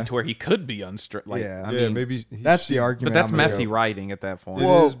reality Yeah. to where he could be unstretched. Like, Yeah. I yeah, mean, maybe That's the But argument. that's I'm gonna messy go. writing at that point. It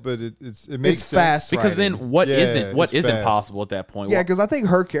Well, is, but it makes it's sense. fast because writing. then what Yeah, isn't it's isn't fast. possible at that point? Yeah, because I think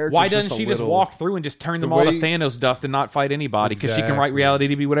her character. Why doesn't she just walk through and just turn them The all to way- Thanos dust and not fight anybody? Because she can write Exactly. reality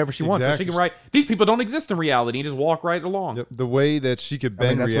to be whatever she wants. So she Exactly. can write these people don't exist in reality and just walk right along. Yep, the way that she could I mean,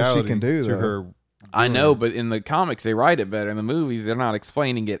 bend that's what she reality can do, to though. her. I know, but in the comics they write it better. In the movies they're not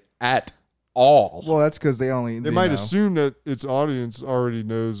explaining it at all. Well, that's because they only. They you might know. assume that its audience already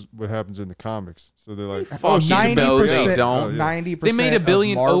knows what happens in the comics, so they're like, Fuck "Oh, you, she can no, bend they reality." don't. Oh, yeah. 90%. They made $1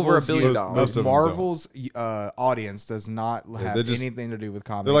 billion, over $1 billion. Most Of of them don't. Marvel's audience does not have they just- anything to do with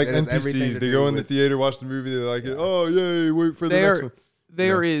comics. They're like It has everything NPCs. to They do go in the with- theater, watch the movie. They're like, "Oh, yay! Wait for the next one."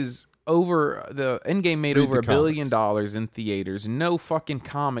 There is over the Endgame made Read over the $1 billion in theaters. No fucking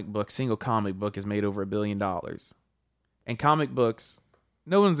single comic book has made over $1 billion. And comic books,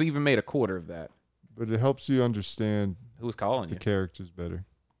 no one's even made a quarter of that. But it helps you understand Who's calling the you? characters better.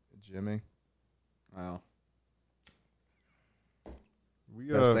 Jimmy. Wow. We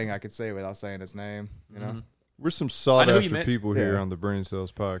Best thing I could say without saying his name. You know. Mhm. we're some sought I know who you after meant. people here Yeah. on the Brain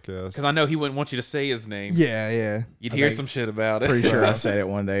Cells podcast. Because I know he wouldn't want you to say his name. Yeah. You'd I hear think- some shit about it. Pretty sure I said it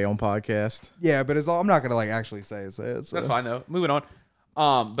one day on podcast. Yeah, but I'm not gonna like actually say it. So That's fine though. Moving on.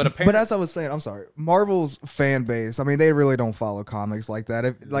 But apparently, But as I was saying, I'm sorry. Marvel's fan base. I mean, they really don't follow comics like that.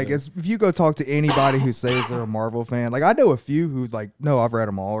 If you go talk to anybody who says they're a Marvel fan, like I know a few who's like, no, I've read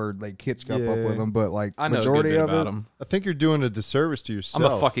them all, or like hitched up Yeah. with them. But like I know majority a good bit of about it, him. I think you're doing a disservice to I'm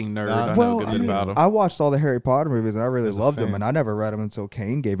yourself. a fucking nerd. Nah, I know well, a good I bit mean, about him. I watched all the Harry Potter movies and I really As a loved them, fan. and I never read them until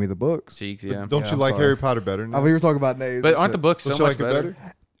Kane gave me the books. Cheeks, But yeah. don't Yeah, you I'm like sorry. Harry Potter better now? We were talking about names. But and aren't the shit. books so Don't you much like it better?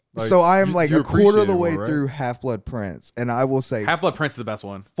 better? Like, So I am like you a quarter of appreciate the it way more, right? through Half Blood Prince, and I will say Half Blood Prince is the best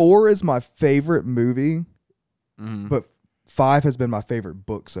one. 4 is my favorite movie, Mhm. but 5 has been my favorite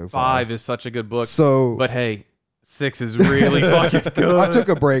book so far. 5 is such a good book. So But hey, 6 is really fucking good. I took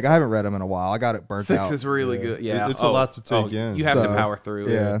a break. I haven't read them in a while. I got it burnt 6 out. is really Yeah. good. Yeah, It's a lot to take in. You have to So, power through.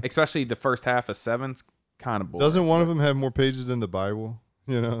 yeah. Especially the first half of 7's kind of boring. Doesn't one of them have more pages than the Bible?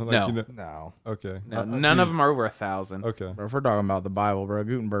 You know, like, No. you know, No. okay. No, none of them are over 1,000. Okay. Bro, if we're talking about the Bible, bro,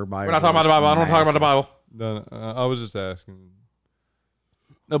 Gutenberg Bible. We're not talking about the Bible. I don't want to talk about the Bible. No, I was just asking.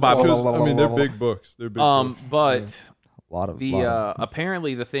 No Bible. Because, I mean, they're big books. They're big books. But A lot of the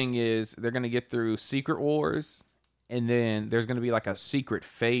apparently the thing is they're gonna get through Secret Wars, and then there's gonna be like a secret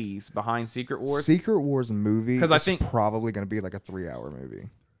phase behind Secret Wars. Secret Wars movie 'Cause I think- probably going to be like a 3-hour movie.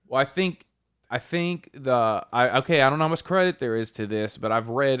 Well, I think I don't know how much credit there is to this, but I've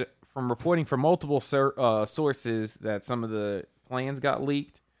read from reporting from multiple sources that some of the plans got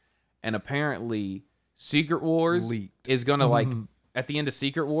leaked, and apparently Secret Wars Leaked. is gonna like at the end of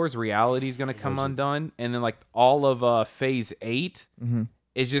Secret Wars, reality is gonna come undone, and then like all of Phase 8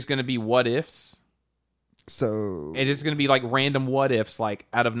 is just gonna be what ifs. So It is gonna be like random what ifs, like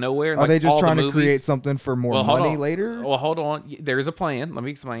out of nowhere. are like, they just all the trying to movies- create something for more Well, hold money on. later? Well, hold on. There's a plan. Let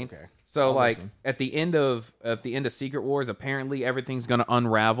me explain. Okay. So, I'll like listen. at the end of Secret Wars, apparently everything's gonna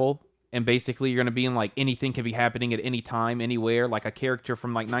unravel, and basically you're gonna be in like anything can be happening at any time, anywhere. Like a character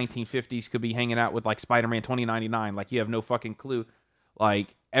from like 1950s could be hanging out with like Spider-Man 2099. Like you have no fucking clue.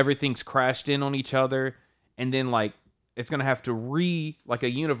 Like everything's crashed in on each other, and then like it's gonna have to like a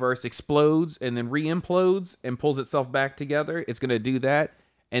universe explodes and then re-implodes and pulls itself back together. It's gonna do that,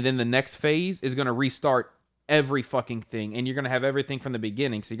 and then the next phase is gonna restart every fucking thing, and you're gonna have everything from the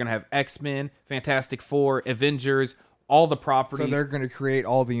beginning. So you're gonna have X-Men, Fantastic Four, Avengers, all the properties. So they're going to create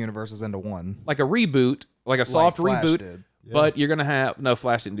all the universes into one. like a reboot, like a soft Flash reboot. did. But you're gonna have no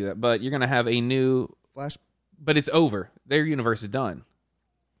Flash didn't do that. But you're gonna have a new. Flash. But it's over. Their universe is done.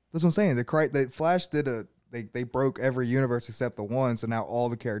 That's what I'm saying. The Flash did they broke every universe except the one, so now all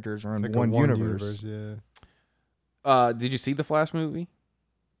the characters are in Like a one universe. Yeah. Did you see the Flash movie?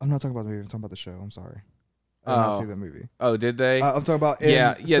 I'm not talking about the movie. I'm talking about the show. I'm sorry. I did not see that movie. Oh, did they? I'm talking about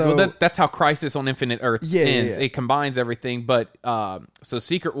yeah. So, Well, that's how Crisis on Infinite Earths Yeah, ends. yeah. It combines everything, but so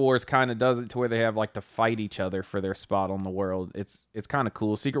Secret Wars kind of does it to where they have like to fight each other for their spot on the world. It's kind of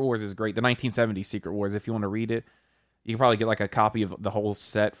cool. Secret Wars is great. The 1970s Secret Wars. If you want to read it, you can probably get like a copy of the whole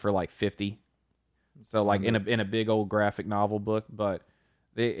set for like $50. So like in a big old graphic novel book, but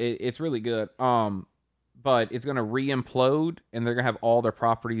it's really good. But it's gonna re-implode, and they're gonna have all their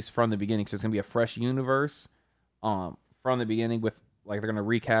properties from the beginning. So it's gonna be a fresh universe, from the beginning. With like they're gonna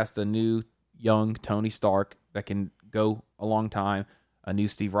recast a new young Tony Stark that can go a long time, a new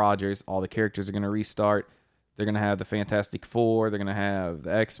Steve Rogers. All the characters are gonna restart. They're gonna have the Fantastic Four. They're gonna have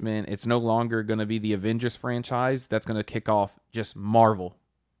the X-Men. It's no longer gonna be the Avengers franchise. That's gonna kick off just Marvel.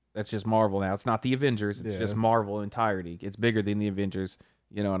 That's just Marvel now. It's not the Avengers. It's just Marvel entirety. It's bigger than the Avengers.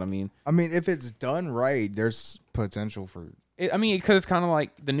 You know what I mean? I mean, if it's done right, there's potential for. Because it's kind of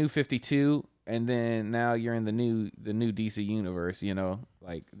like the new 52, and then now you're in the new DC universe. You know,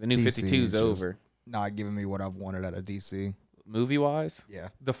 like the new DC 52 is is just- over. Not giving me what I've wanted out of DC. Movie wise, Yeah,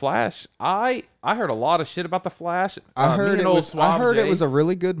 The Flash. I heard a lot of shit about The Flash. I Me heard and it old was. I Suave heard it Jay- was a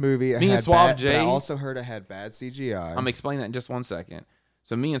really good movie. It Me and had Suave bad, but I Jay- also heard it had bad CGI. I'm explaining that in just 1 second.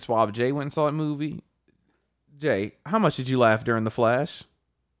 So me and Suave Jay went and saw that movie. Jay, how much did you laugh during The Flash?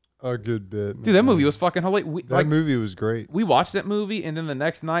 A good bit. Dude, that movie was fucking hilarious. That movie was great. We watched that movie, and then the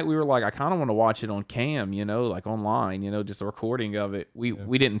next night we were like, I kind of want to watch it on cam, you know, like online, you know, just a recording of it. We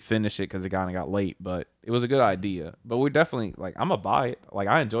didn't finish it because it kind of got late, but it was a good idea. But we're definitely like, I'm gonna buy it. Like,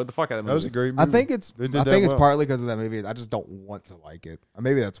 I enjoyed the fuck out of that That movie. was a great I movie. think it's. They did I that think it's well. partly because of that movie. I just don't want to like it.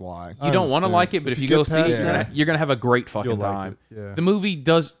 Maybe that's why. You don't want to understand. like it, but if you get go see it, past you're gonna have a great fucking You'll like time. it, yeah. The movie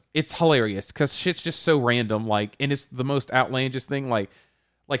does. It's hilarious because shit's just so random. Like, and it's the most outlandish thing.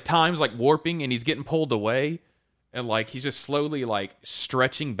 Like time's like warping and he's getting pulled away, and like he's just slowly like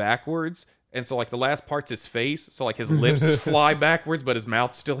stretching backwards, and so like the last part's his face, so like his lips fly backwards but his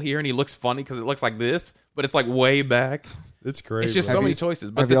mouth's still here, and he looks funny because it looks like this, but it's like way back. It's great. It's just bro. so many you-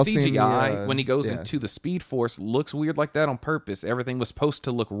 choices, but have the y'all seen CGI the, when he goes yeah. into the Speed Force looks weird like that on purpose. Everything was supposed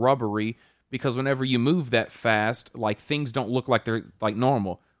to look rubbery because whenever you move that fast, like things don't look like they're like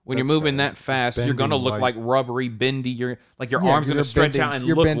normal. When That's you're moving fair. that fast, you're bending gonna look light. like rubbery, bendy. Your Yeah, arms you're gonna stretch bending- out and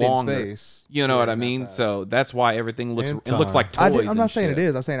you're look bending longer. space. You know what I Moving that mean? fast. So that's why everything looks. And It looks time. like toys. I'm not and saying shit. it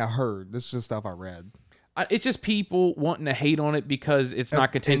is. I'm saying I heard. This is just stuff I read. It's just people wanting to hate on it because it's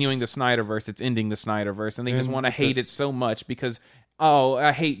not continuing It's- the Snyderverse. It's ending the Snyderverse, and they just And want to with hate it so much because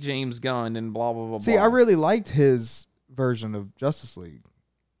I hate James Gunn and blah blah blah. See, blah. I really liked his version of Justice League.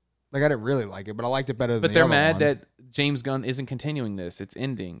 Like I didn't really like it, but I liked it better than But the they're other mad one. that James Gunn isn't continuing this. It's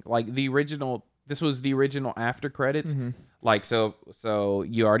ending. Like the original. This was the original after credits. Mm-hmm. Like so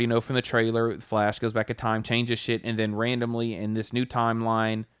you already know from the trailer, Flash goes back in time, changes shit, and then randomly in this new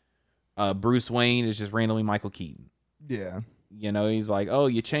timeline, Bruce Wayne is just randomly Michael Keaton. Yeah. You know, he's like, "Oh,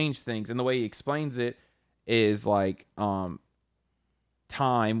 you changed things," and the way he explains it is like,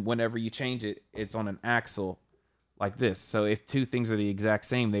 time, whenever you change it, it's on an axle like this. So if two things are the exact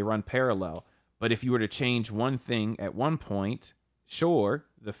same, they run parallel. But if you were to change one thing at one point, sure,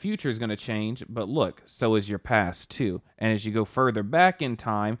 the future is going to change, but look, so is your past too. And as you go further back in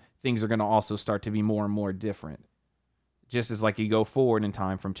time, things are going to also start to be more and more different. Just as like you go forward in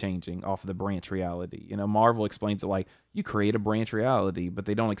time from changing off of the branch reality. You know, Marvel explains it like you create a branch reality, but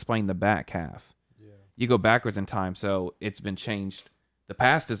they don't explain the back half. Yeah. You go backwards in time, so it's been changed. The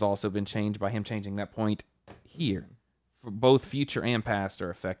past has also been changed by him changing that point here. For both future and past are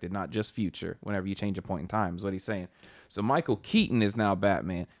affected, not just future, whenever you change a point in time, is what he's saying. So Michael Keaton is now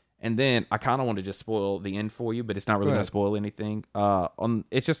Batman. And then I kind of want to just spoil the end for you, but it's not really going to spoil anything.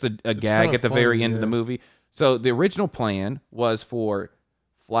 It's just a gag at the very end of the movie. So the original plan was for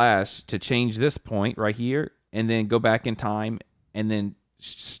Flash to change this point right here and then go back in time and then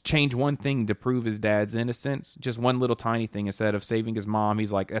change one thing to prove his dad's innocence. Just one little tiny thing. Instead of saving his mom,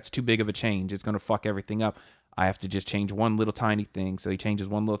 he's like, that's too big of a change. It's going to fuck everything up. I have to just change one little tiny thing. So he changes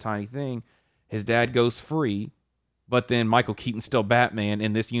one little tiny thing. His dad goes free, but then Michael Keaton's still Batman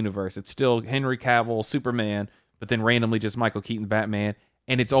in this universe. It's still Henry Cavill, Superman, but then randomly just Michael Keaton, Batman.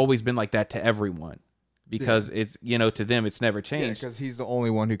 And it's always been like that to everyone. Because it's, you know, to them it's never changed. Yeah, because he's the only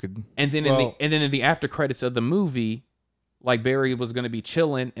one who could. And then in the after credits of the movie, like Barry was going to be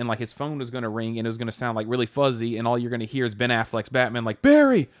chilling and like his phone was going to ring and it was going to sound like really fuzzy and all you're going to hear is Ben Affleck's Batman like,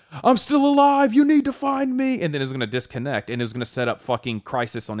 Barry, I'm still alive. You need to find me. And then it was going to disconnect and it was going to set up fucking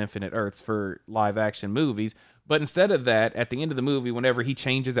Crisis on Infinite Earths for live action movies. But instead of that, at the end of the movie, whenever he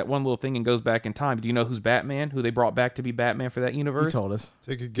changes that one little thing and goes back in time, do you know who's Batman? Who they brought back to be Batman for that universe? You told us.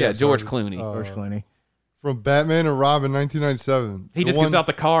 Take a guess. Yeah, George Clooney. George Clooney. From Batman and Robin, 1997. He just gets out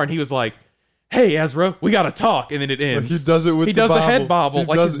the car and he was like, hey, Ezra, we got to talk. And then it ends. Like he does it with the head bobble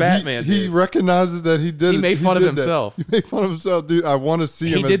like his Batman He recognizes that he did it. He made fun of himself. He made fun of himself, dude. I want to see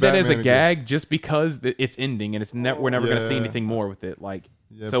him as Batman. He did that as a again. gag just because it's ending and we're never going to see anything more with it. Like,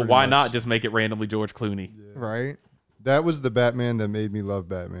 so why not just make it randomly George Clooney? Yeah. Right? That was the Batman that made me love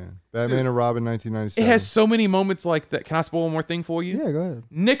Batman. Batman and Robin, 1997. It has so many moments like that. Can I spoil one more thing for you? Yeah, go ahead.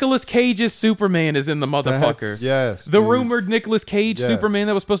 Nicolas Cage's Superman is in the motherfucker. Yes. The rumored Nicolas Cage Superman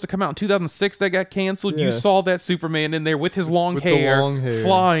that was supposed to come out in 2006 that got canceled. Yeah. You saw that Superman in there with his long hair,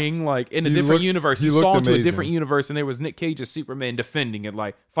 flying like in a different universe. You saw into a different universe and there was Nick Cage's Superman defending it,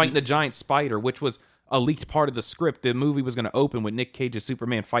 like fighting a giant spider, which was a leaked part of the script. The movie was going to open with Nick Cage's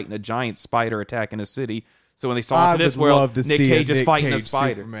Superman fighting a giant spider attacking a city. So when they saw into this world, Nick Cage is fighting a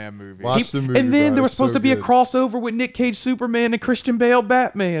spider. Superman movie. Watch the movie, and then there was so supposed to be good. a crossover with Nick Cage Superman and Christian Bale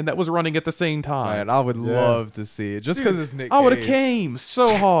Batman that was running at the same time. Man, I would love to see it just because it's Nick Cage. I would have came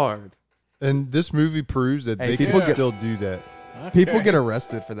so hard. And this movie proves that they can still do that. People get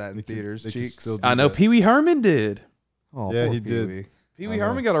arrested for that in theaters. Cheeks. I know Pee Wee Herman did. Oh, yeah, poor he Pee-wee. did. Pee Wee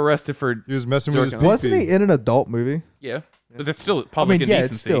Herman got arrested for. He was messing with his pee-pee. Wasn't he in an adult movie? Yeah. But that's still public I mean, yeah,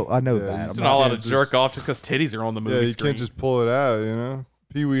 indecency. it's still. I know that. It's not allowed to jerk off just because titties are on the movie you screen. can't just pull it out, you know?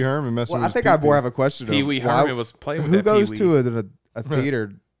 Pee Wee Herman messing with I his think pee-pee. I more have a question. Pee Wee Herman was playing with who that goes Pee-wee. to a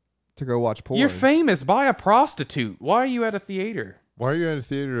theater to go watch porn? You're famous. Buy a prostitute. Why are you at a theater? Why are you at a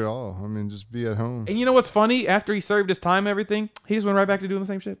theater at all? I mean, just be at home. And you know what's funny? After he served his time and everything, he just went right back to doing the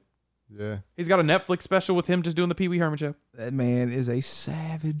same shit. Yeah. He's got a Netflix special with him just doing the Pee Wee Herman show. That man is a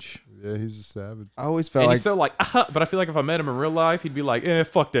savage. Yeah, he's a savage. I always felt And like he's so like, but I feel like if I met him in real life, he'd be like,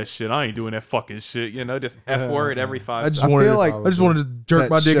 fuck that shit. I ain't doing that fucking shit. You know, just F word every 5 I just seconds. wanted to jerk that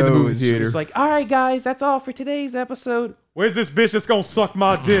my dick in the show movie is theater. It's like, all right, guys, that's all for today's episode. Where's this bitch that's gonna suck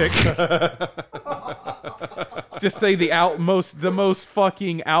my dick? Just say the most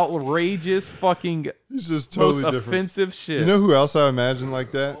fucking outrageous fucking He's just totally most different. offensive shit. You know who else I imagine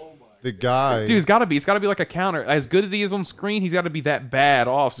like that? The guy. Dude, it's gotta be like a counter. As good as he is on screen, he's gotta be that bad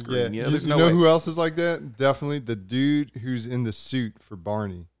off screen. Yeah. You know, there's you no know way. who else is like that? Definitely the dude who's in the suit for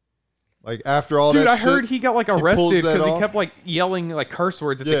Barney. Like after all Dude, that I shit, heard he got like pulls arrested that because he off. kept like yelling like curse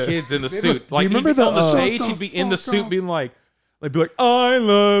words at Yeah. the kids in the suit. Like, you remember he'd be the, on the stage? Shut He'd the be in the fuck suit, up. being like, be like, "I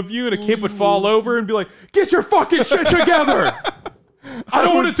love you," and a kid would fall over and be like, "Get your fucking shit together! I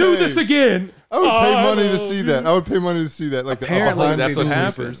don't want to do this again." I would pay money to love see you. that. I would pay money to see that. Like Apparently, behind that's the what scenes,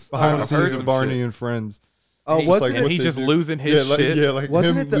 happens. behind the I've heard scenes some of Barney shit. and Friends. oh, He's wasn't like, it? what he's they just do. losing his like, shit. Yeah, like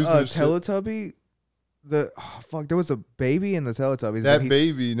Wasn't him it the losing his shit. Teletubby? There was a baby in the Teletubbies. That but he-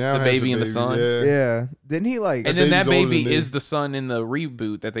 baby now The has baby a and the son? Yeah. Yeah, didn't he like? And then that baby's older baby than me. is the son in the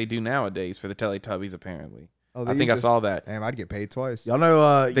reboot that they do nowadays for the Teletubbies. Apparently, Oh, I think I saw that. Damn, I'd get paid twice. Y'all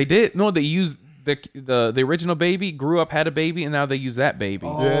know They did. No, they used the original baby grew up, had a baby, and now they use that baby.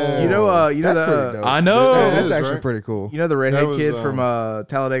 Yeah. You know That's pretty the dope. I know. Yeah, it That's is, actually right? pretty cool. you know the redhead That was, kid from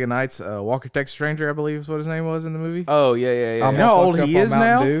Talladega Nights, Walker Texas Ranger, I believe is what his name was in the movie. Oh yeah. I'm You know how all old fucked he up on is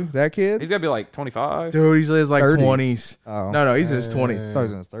Mountain now? Dew. That kid? He's got to be like 25. Dude, he's in his like 30s. 20s. Oh. No, he's in his 20s. I thought he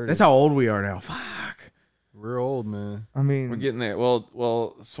was in his 30s. That's how old we are now. Fuck. We're old, man. I mean, We're getting there.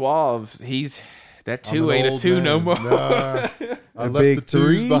 Well, Suave, that I'm 2 an ain't a old 2 man. no more. Nah, I The left big the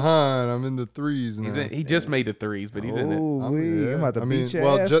twos three? behind. I'm in the threes now. He just made the 3s, but he's in it. I'm about to beat your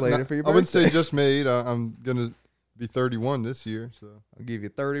ass just, later for your I wouldn't birthday. say just made. I'm gonna be 31 this year, so I'll give you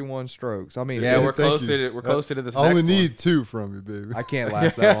 31 strokes. I mean, Yeah, Yeah, we're thank closer you. to closer to this. I only next need 2 from you, baby. I can't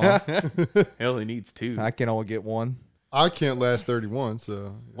last that long. one. He only needs 2. I can only get one. I can't last 31,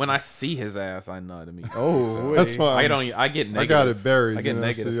 so When I see his ass, I nut immediately. Oh, that's why I I'm- don't. I get negative. I got it buried. I get you know,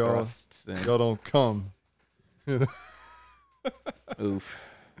 negative so y'all, thrusts. And, y'all don't come. oof.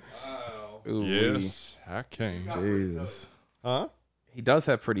 Ooh, I can. Jesus. Huh? He does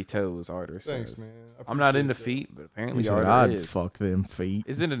have pretty toes, Arter Thanks, says. man. I I'm not appreciate into that. feet, but He apparently said, Arter I'd is. fuck them feet.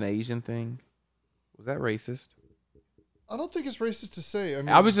 Is it an Asian thing? Was that racist? I don't think it's racist to say. I mean,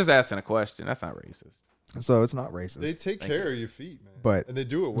 I was just asking a question. That's not racist. so it's not racist. they take Thank care you. of your feet, man. But and they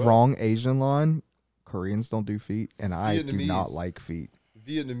do it well. Wrong Asian line. Koreans don't do feet, and I do not Vietnamese. like feet.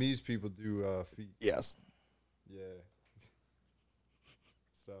 Vietnamese people do feet. Yes. Yeah.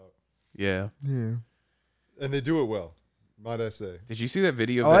 So, Yeah. Yeah. and they do it well, might I say. Did you see that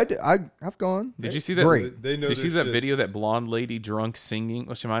video? Oh, that, I've gone. did you see that? Great. They know Did you their see that shit. video that blonde lady drunk singing?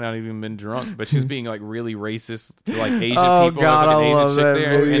 Well, she might not even been drunk, but she was being like really racist to like Asian Oh, people. God, There's, like, I an love Asian chick that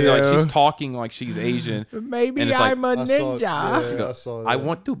there, and like video. she's talking like she's Asian. Maybe And it's like- I'm a I saw ninja. it. Yeah, She I goes, saw I that.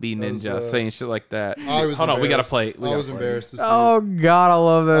 want to be That was, ninja, saying shit like that. I was Hold on, we gotta embarrassed. play. We I gotta was play. embarrassed to see. Oh God, I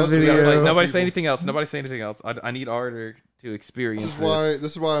love I that was We gotta embarrassed. play. video. Nobody people. say anything else. Nobody say anything else. I need Arter to experience this.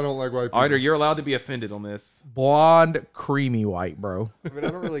 This is why I don't like white people. Arter, you're allowed to be offended on this. Blonde, creamy white, bro. I mean,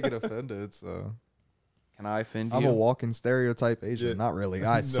 I don't really get offended, so Can I offend you? I'm a walking stereotype Asian. Yeah. Not really.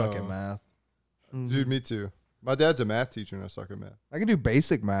 I suck No. at math. Dude, me too. My dad's a math teacher and I suck at math. I can do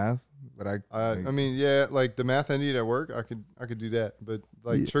basic math, but I mean, yeah, like the math I need at work, I could do that. But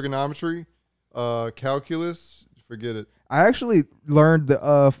like Yeah. trigonometry, calculus, forget it. I actually learned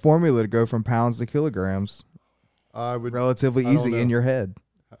the formula to go from pounds to kilograms I would relatively I don't easy in know. your head.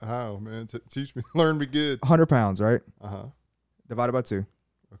 how, man, teach me, learn me good. 100 pounds, right? Uh-huh. Divided by 2.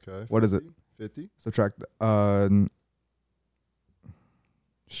 Okay. What is it? 50. Subtract.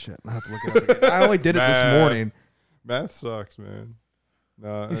 Shit, I have to look it up again. I only did it this Math. morning. Math sucks, man.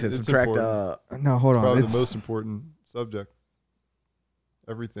 No, He said it's subtract. important. No, hold on. Probably It's the most important subject.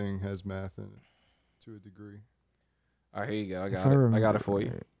 Everything has math in it to a degree. All right, here you go. I if got it. I remember got it for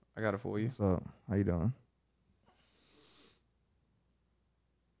you. right. I got it for you. What's up? How you doing?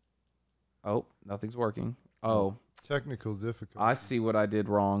 Oh, nothing's working. Oh, Technical difficulty. I see what I did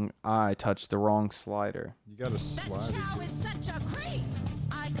wrong. I touched the wrong slider. You got to slide Chow it. is such a creep.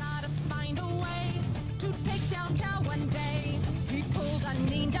 I gotta find a way to take down Chow one day. He pulled a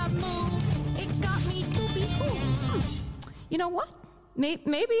ninja move. It got me to be cool. You know what? Maybe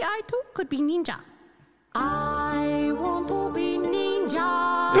I too could be ninja. I want to be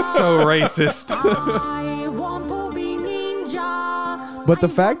ninja. It's so racist. I want to be ninja. But the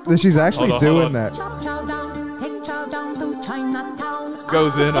fact that she's actually Hold on, hold doing on. that. Chop Chow down, take Chow down to Chinatown.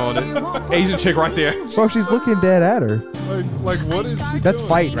 Goes in on it. Asian chick right there. Bro, she's looking dead at her. Like what is she That's doing?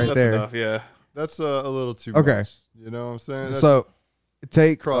 fight right That's there. enough. Yeah. That's a little too Okay. much. You know what I'm saying? That's So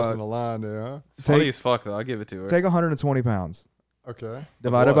take crossing the line there, huh? It's funny Take- as fuck though. I'll give it to her. take 120 pounds Okay.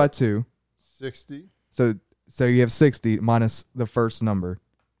 divided what? by 2. 60 So you have 60 minus the first number.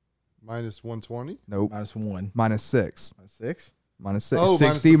 minus 120. Nope. -1. Minus 6. 6. Minus 6. Oh,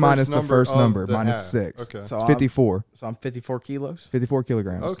 60 minus the number first of number. the Minus half. 6. Okay. So It's I'm- 54. So I'm 54 kilos. 54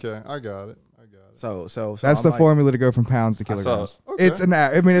 kilograms. Okay, I got it. So That's I'm the like- formula to go from pounds to I saw- kilograms. Okay. It's an.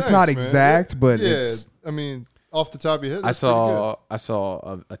 I mean, it's not Thanks, man. exact, but yeah, it's. I mean, off the top of your head, I that's pretty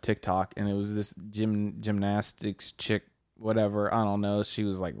saw a TikTok and it was this gymnastics chick, whatever. I don't know. She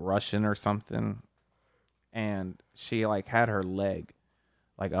was like Russian or something, and she like had her leg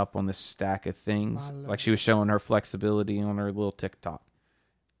like up on this stack of things, like she was showing her flexibility on her little TikTok,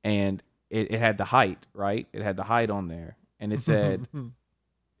 and it had the height, right? It had the height on there, and it said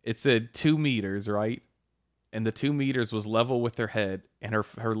it said 2 meters, right? And the 2 meters was level with her head, and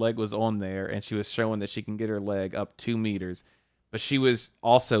her leg was on there, and she was showing that she can get her leg up 2 meters. But she was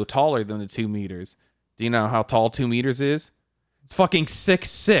also taller than the 2 meters. Do you know how tall 2 meters is? It's fucking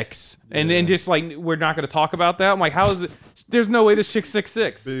 6'6". And then just like, we're not going to talk about that. I'm like, how is it? There's no way this chick's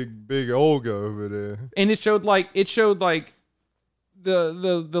 6'6". Big Olga over there. And it showed like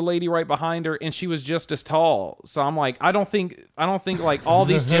the lady right behind her, and she was just as tall. So I'm like, I don't think like all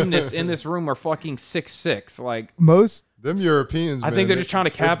these gymnasts in this room are fucking 6'6". Like Most Them Europeans, I think they're just trying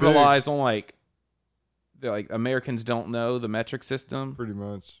to capitalize on like they're like Americans don't know the metric system, pretty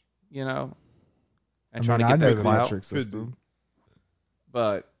much. you know, and I trying mean, to I get know that the clout. metric system.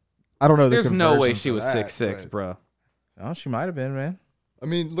 But I don't know. The there's no way conversion she for was that, 6'6", but- bro. Oh, she might have been, man. I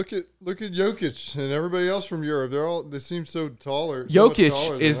mean, look at Jokic and everybody else from Europe. They seem so taller. So much taller Jokic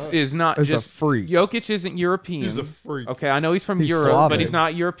than is us. is not He's a just freak. Jokic isn't European. He's a freak. Okay, I know he's from He's Europe, Slavic. but he's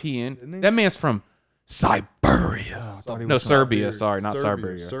not European. Isn't he? That man's from Siberia. thought he No, was from Serbia. Sorry, not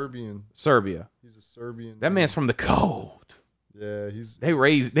Siberia. Serbian. Serbia. He's a Serbian. That man's from the cold. Yeah,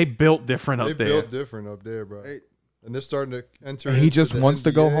 They built different they up there. built different up there, bro. Hey. And they're starting to enter. And he into just the wants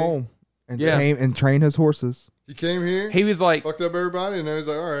to go NBA. home and Yeah. came and train his horses. He came here, He was like fucked up everybody, and now he's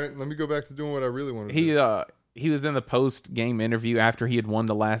like, all right, let me go back to doing what I really want to do. he was in the post game interview after he had won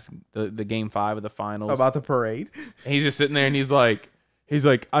the game 5 of the finals. How about the parade? And he's just sitting there and he's like,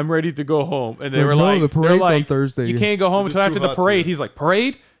 I'm ready to go home. And they Like, were no, like, the they're parade's on like, Thursday. You can't go home It's until just after too the hot to parade. do. He's like,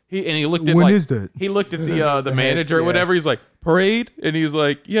 parade? And he looked at When like, is that? He looked at the The manager or head, whatever. He's like, parade? And he's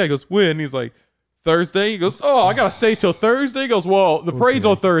like, yeah. He goes, when? He's like, Thursday. He goes, oh, I gotta stay till Thursday. He goes, well, the parade's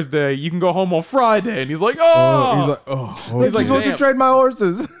on Thursday. You can go home on Friday. And he's like, oh. He's like, oh, He's I like, just want to damn. trade my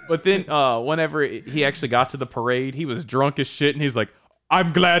horses. But then whenever he actually got to the parade, he was drunk as shit, and he's like,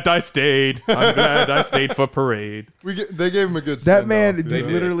 I'm glad I stayed. I'm glad I stayed for parade. They gave him a good. that man send-off, they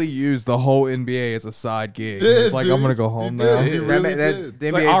dude. literally used the whole NBA as a side gig. Did, He's like, dude. I'm gonna go He home did. now. He really that, did. the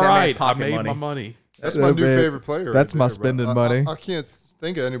It's NBA's like, that all man's right, I pocket made money. my money. That's That my new man- favorite player. that's right my there, bro. spending I- money. I can't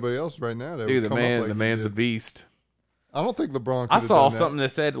think of anybody else right now. That Dude, would the come up like he man's a did. beast. I don't think LeBron. I could've saw done that, something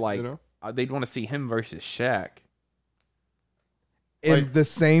that said like you know? they'd want to see him versus Shaq. In Like- the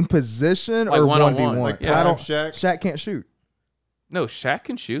same position Like or one-on-one, 1v1. like Yeah. I don't. Shaq. Shaq can't shoot. No, Shaq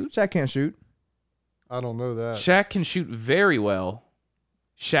can shoot. Shaq can't shoot. I don't know that. Shaq can shoot very well.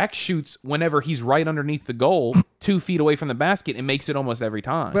 Shaq shoots whenever he's right underneath the goal, 2 feet away from the basket, and makes it almost every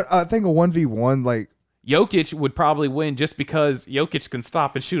time. But I think a 1v1, like, Jokic would probably win just because Jokic can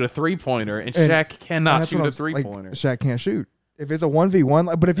stop and shoot a 3-pointer, and And Shaq cannot that's shoot what a I'm- 3-pointer. Like, Shaq can't shoot. If it's a 1v1,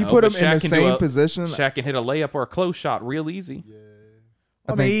 like, but if you No, put but him in Shaq the can do same a- position, Shaq can hit a layup or a close shot real easy.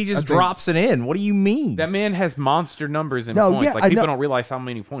 I mean, he just drops it in. What do you mean? That man has monster numbers in No, points. yeah, like I people know. don't realize how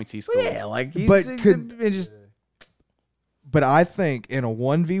many points he scored. yeah, like he's But could- it just but I think in a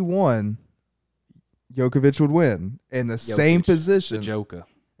 1v1, Jokovic would win in the same Jokic, position. The Joker.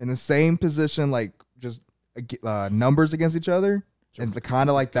 In the same position, like just numbers against each other, and the kind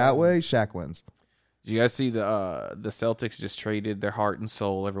of like that way, Shaq wins. Did you guys see the Celtics just traded their heart and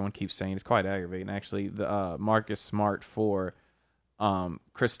soul? Everyone keeps saying it's quite aggravating. Actually, the Marcus Smart for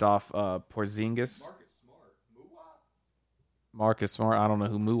Christoph Porzingis. Marcus Smart. I don't know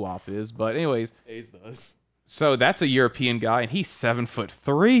who Muwap is, but anyways, so that's a European guy, and he's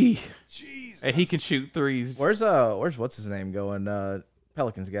 7'3". Jesus. And he can shoot threes. where's what's his name going?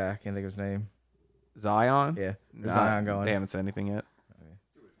 Pelicans guy. I can't think of his name. Zion? Yeah, where's Nah, Zion going? They haven't said anything yet.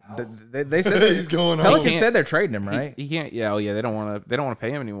 They said He's going home. Pelicans can't- said they're trading him, right? He can't. Yeah. Oh yeah. They don't want to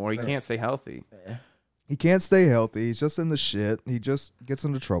pay him anymore. He can't stay healthy. He can't stay healthy. He's just in the shit. He just gets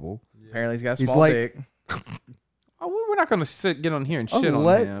into trouble. Apparently, he's got a He's small like- dick. Oh, we're not going to get on here and Oh, shit on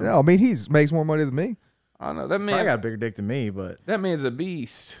let- him. no, I mean, he's makes more money than me. I don't know that Probably man. got a bigger dick than me, but That man's a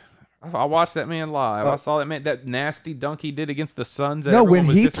beast. I watched that man live. I saw that man, that nasty dunk he did against the Suns. That No, everyone when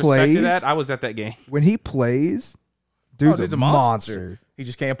was he disrespected plays- at, I was at that game. When he plays, dude's, a monster. He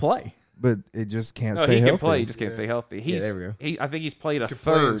just can't play. But it just can't No, stay he healthy. can play. He just can't stay healthy. He's, there we go. I think he's played a Can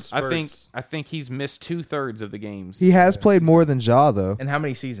play in third. I spurts. think he's missed 2/3 of the games. He has played more than Ja though. And how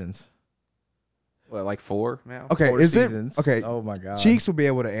many seasons? Well, like 4 now. Okay, 4 is seasons. it okay? Oh my god. Cheeks would be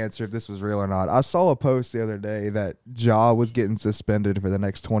able to answer if this was real or not. I saw a post the other day that Ja was getting suspended for the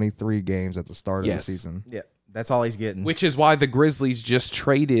next 23 games at the start of Yes. the season. Yeah, that's all he's getting. Which is why the Grizzlies just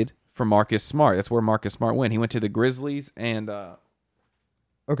traded for Marcus Smart. That's where Marcus Smart went. He went to the Grizzlies and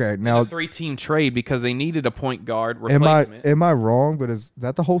Okay, a now 3-team trade because they needed a point guard am replacement. I wrong? But is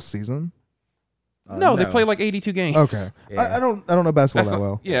that the whole season? no, they played like 82 games. Okay, Yeah. I don't know basketball That's that not-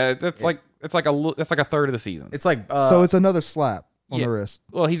 well. Yeah, that's like a third of the season. It's like So it's another slap on yeah. the wrist.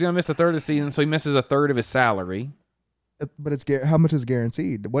 Well, he's gonna miss a third of the season, so he misses a third of his salary. But it's how much is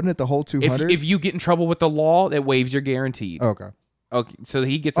guaranteed? Wasn't it the whole If 200? if you get in trouble with the law, that waives your guaranteed. Okay, Okay, so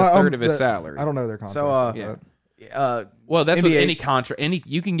he gets a third of his salary. I don't know their contract. So, yeah. uh, Well, that's with NBA any contract.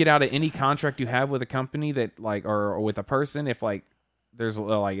 You can get out of any contract you have with a company that like or with a person. If like there's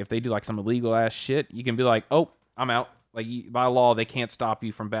like if they do like some illegal ass shit, you can be like, oh, I'm out. Like by law, they can't stop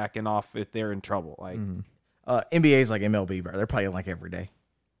you from backing off if they're in trouble. Like NBA's like MLB, bro. They're playing like every day.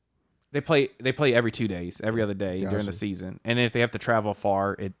 They play every 2 days, every other day during the Gotcha. season. And if they have to travel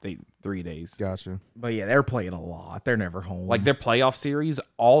far, they 3 days. Gotcha. But yeah, they're playing a lot. They're never home. Like their playoff series,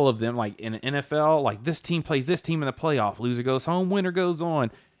 all of them, like in the NFL, like this team plays this team in the playoff. Loser goes home, winner goes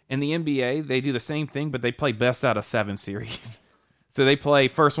on. In the NBA, they do the same thing, but they play best out of 7 series. So they play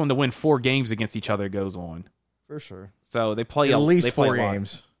first one to win 4 games against each other goes on. For sure. So they play at least they play 4 a lot.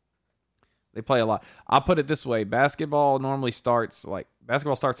 games. They play a lot. I'll put it this way: basketball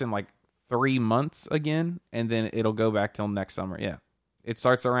starts in like 3 months again, and then it'll go back till next summer. Yeah, it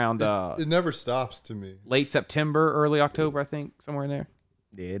starts around It never stops to me. late September, early October, I think, somewhere in there.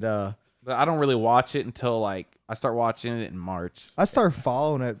 It But I don't really watch it until like I start watching it in March. I started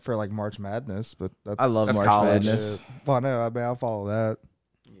following it for like March Madness, but that's, I love That's March college. Madness. Well, no, I mean I'll follow that.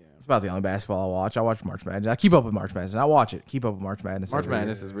 It's about the only basketball I watch. I watch March Madness. I keep up with March Madness. And I watch it. Keep up with March Madness. March every year.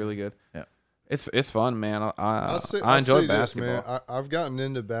 Madness is really good. Yeah. It's fun, man. I I'll enjoy say this, basketball. man. I've gotten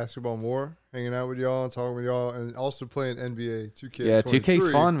into basketball more, hanging out with y'all and talking with y'all, and also playing NBA 2K. Yeah,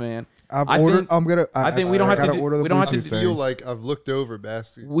 2K's fun, man. I've I ordered. think- I'm gonna. I think we don't have to gotta do- order the we don't have to Bluetooth I thing. feel like I've looked over We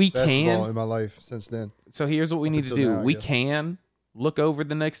basketball can. in my life since then. So here's what we need to until do. now, I We guess. can look over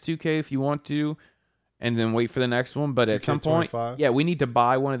the next 2K if you want to, and then wait for the next one. But at some point, 2K25? yeah, we need to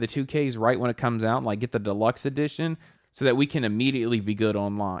buy one of the 2Ks right when it comes out, like get the deluxe edition, so that we can immediately be good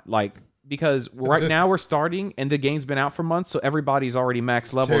online. Like because right now we're starting, and the game's been out for months, so everybody's already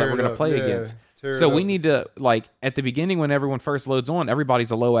max level Tear that we're it gonna up, play yeah. against. Tear it So we up. need to like at the beginning when everyone first loads on,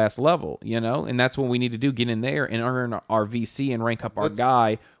 everybody's a low ass level, and that's what we need to do: get in there and earn our VC and rank up our Let's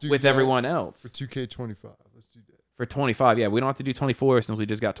guy do with that everyone else. For 2K25, let's do that. For 25, yeah, we don't have to do 24 since we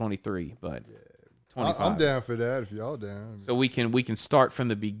just got 23, but 25. I'm down for that if y'all down. So we can start from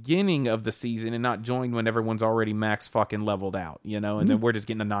the beginning of the season and not join when everyone's already max fucking leveled out, and then we're just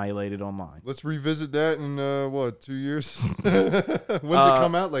getting annihilated online. Let's revisit that in 2 years. When's it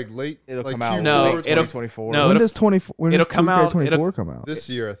come out? Like late? It'll like come out. Q4 No, it'll- 2024. no, When it'll- does 24? When it'll does come out- 24 come out? this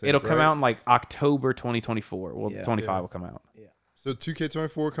year, I think. It'll come right? out in like October 2024. Well, Yeah. 25 Yeah. will come out. So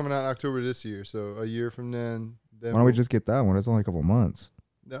 2K24 coming out in October this year. So a year from then. Why don't we just get that one? It's only a couple months.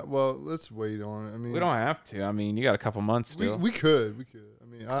 Well, let's wait on it. I mean, We don't have to. I mean, you got a couple months We, still. we could. I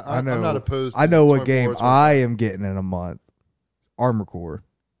mean, I know. I'm not opposed. To I know what 24, game 25. I am getting in a month. Armor Core.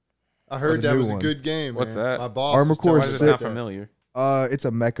 I heard What's the that new was a one? good game. What's man. that? My boss. Armor was Core telling Why me does sick. it about sound that. familiar? It's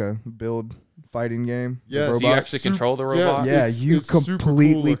a mecha build fighting game. with Yes. Do you robots. actually control the robot? Yes. Yeah, It's you super cool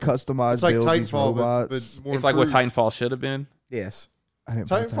completely looking. customize It's like build these Titanfall, robots. but more It's like what improved. Titanfall should have been. Yes. I didn't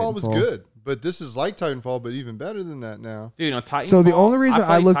play Titanfall was good, but this is like Titanfall, but even better than that now. Dude, on Titanfall. So the only reason I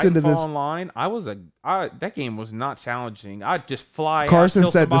played looked into Titanfall this- online, that game was not challenging. I just fly. Carson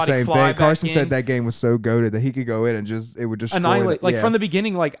kill said the somebody, same fly thing. back Carson in, said that game was so goated that he could go in and it would destroy annihilate. Like yeah. from the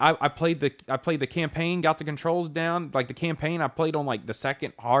beginning, like I played the campaign, got the controls down. Like the campaign, I played on like the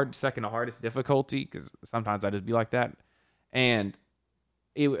second hardest difficulty because sometimes I just be like that, and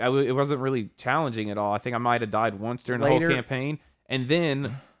it wasn't really challenging at all. I think I might have died once during the Later- whole campaign, and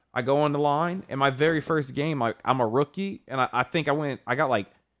then I go on the line. And my very first game, I'm a rookie, and I think I got like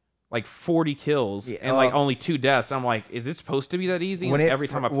 40 kills Yeah, and like only 2 deaths. I'm like, is it supposed to be that easy? When And it every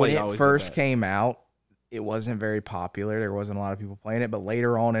time I when play, it always first did that. came out, it wasn't very popular. There wasn't a lot of people playing it, but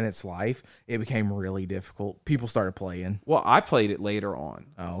later on in its life, it became really difficult. People started playing. Well, I played it later on.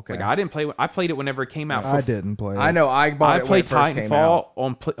 Oh, okay. Like I didn't play. I played it whenever it came out. I didn't play it. I know I bought I it when played it first came out.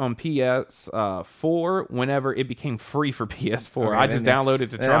 Titanfall on PS4 whenever it became free for PS4. Okay, I just then- downloaded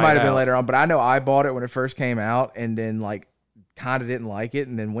to try. That might have it been out. later on, but I know I bought it when it first came out, and then like kind of didn't like it,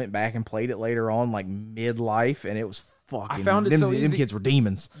 and then went back and played it later on, like midlife, and it was fucking. found it them, so them easy. kids were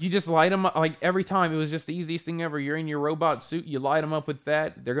demons. You just light them up like every time. It was just the easiest thing ever. You're in your robot suit. You light them up with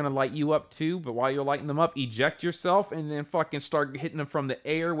that. They're gonna light you up too. But while you're lighting them up, eject yourself and then fucking start hitting them from the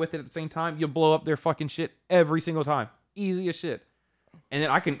air with it at the same time. You'll blow up their fucking shit every single time. Easy as shit. And then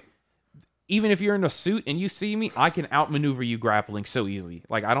I can, even if you're in a suit and you see me, I can outmaneuver you grappling so easily.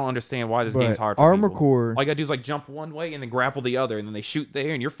 Like I don't understand why this But game's hard. For Armor people. Core- All you gotta do is like jump one way and then grapple the other, and then they shoot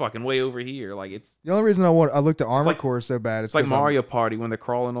there, and you're fucking way over here. Like it's. The only reason I looked at Armor like- Core so bad is It's like 'cause I'm- Mario Party when they're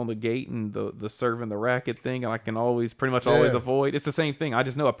crawling on the gate and the serving the racket thing, and I can always pretty much always Yeah. avoid. It's the same thing. I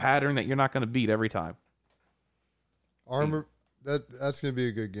just know a pattern that you're not going to beat every time. Armor. That's gonna be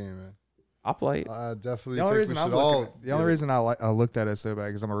a good game, man. I'll play it. I definitely The only think we reason should I'm all. looking at, the only reason I looked at it so bad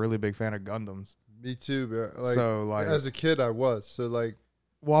because I'm a really big fan of Gundams. Me too, bro. Like, So, like- as a kid, I was. So like,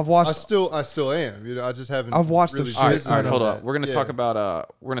 Well, I've watched. I still am. I just haven't. I've watched a really shit All right, visited all right, hold that. up. We're going to Yeah. talk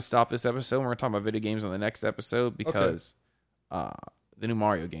about we're going to stop this episode. And we're going to talk about video games on the next episode because the new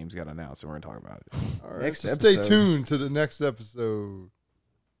Mario games got announced, and we're going to talk about it. All right, Next so stay episode. tuned to the next episode.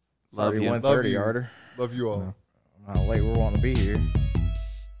 Love you. 130 you. yarder. Love you all. How late we're wanting to be here.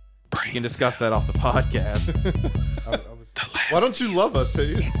 You can discuss that off the podcast. Why don't you love us,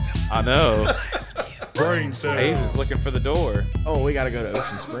 Hayes? I know. Brain cells. Hayes is looking for the door. Oh, we got to go to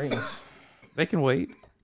Ocean Springs. They can wait.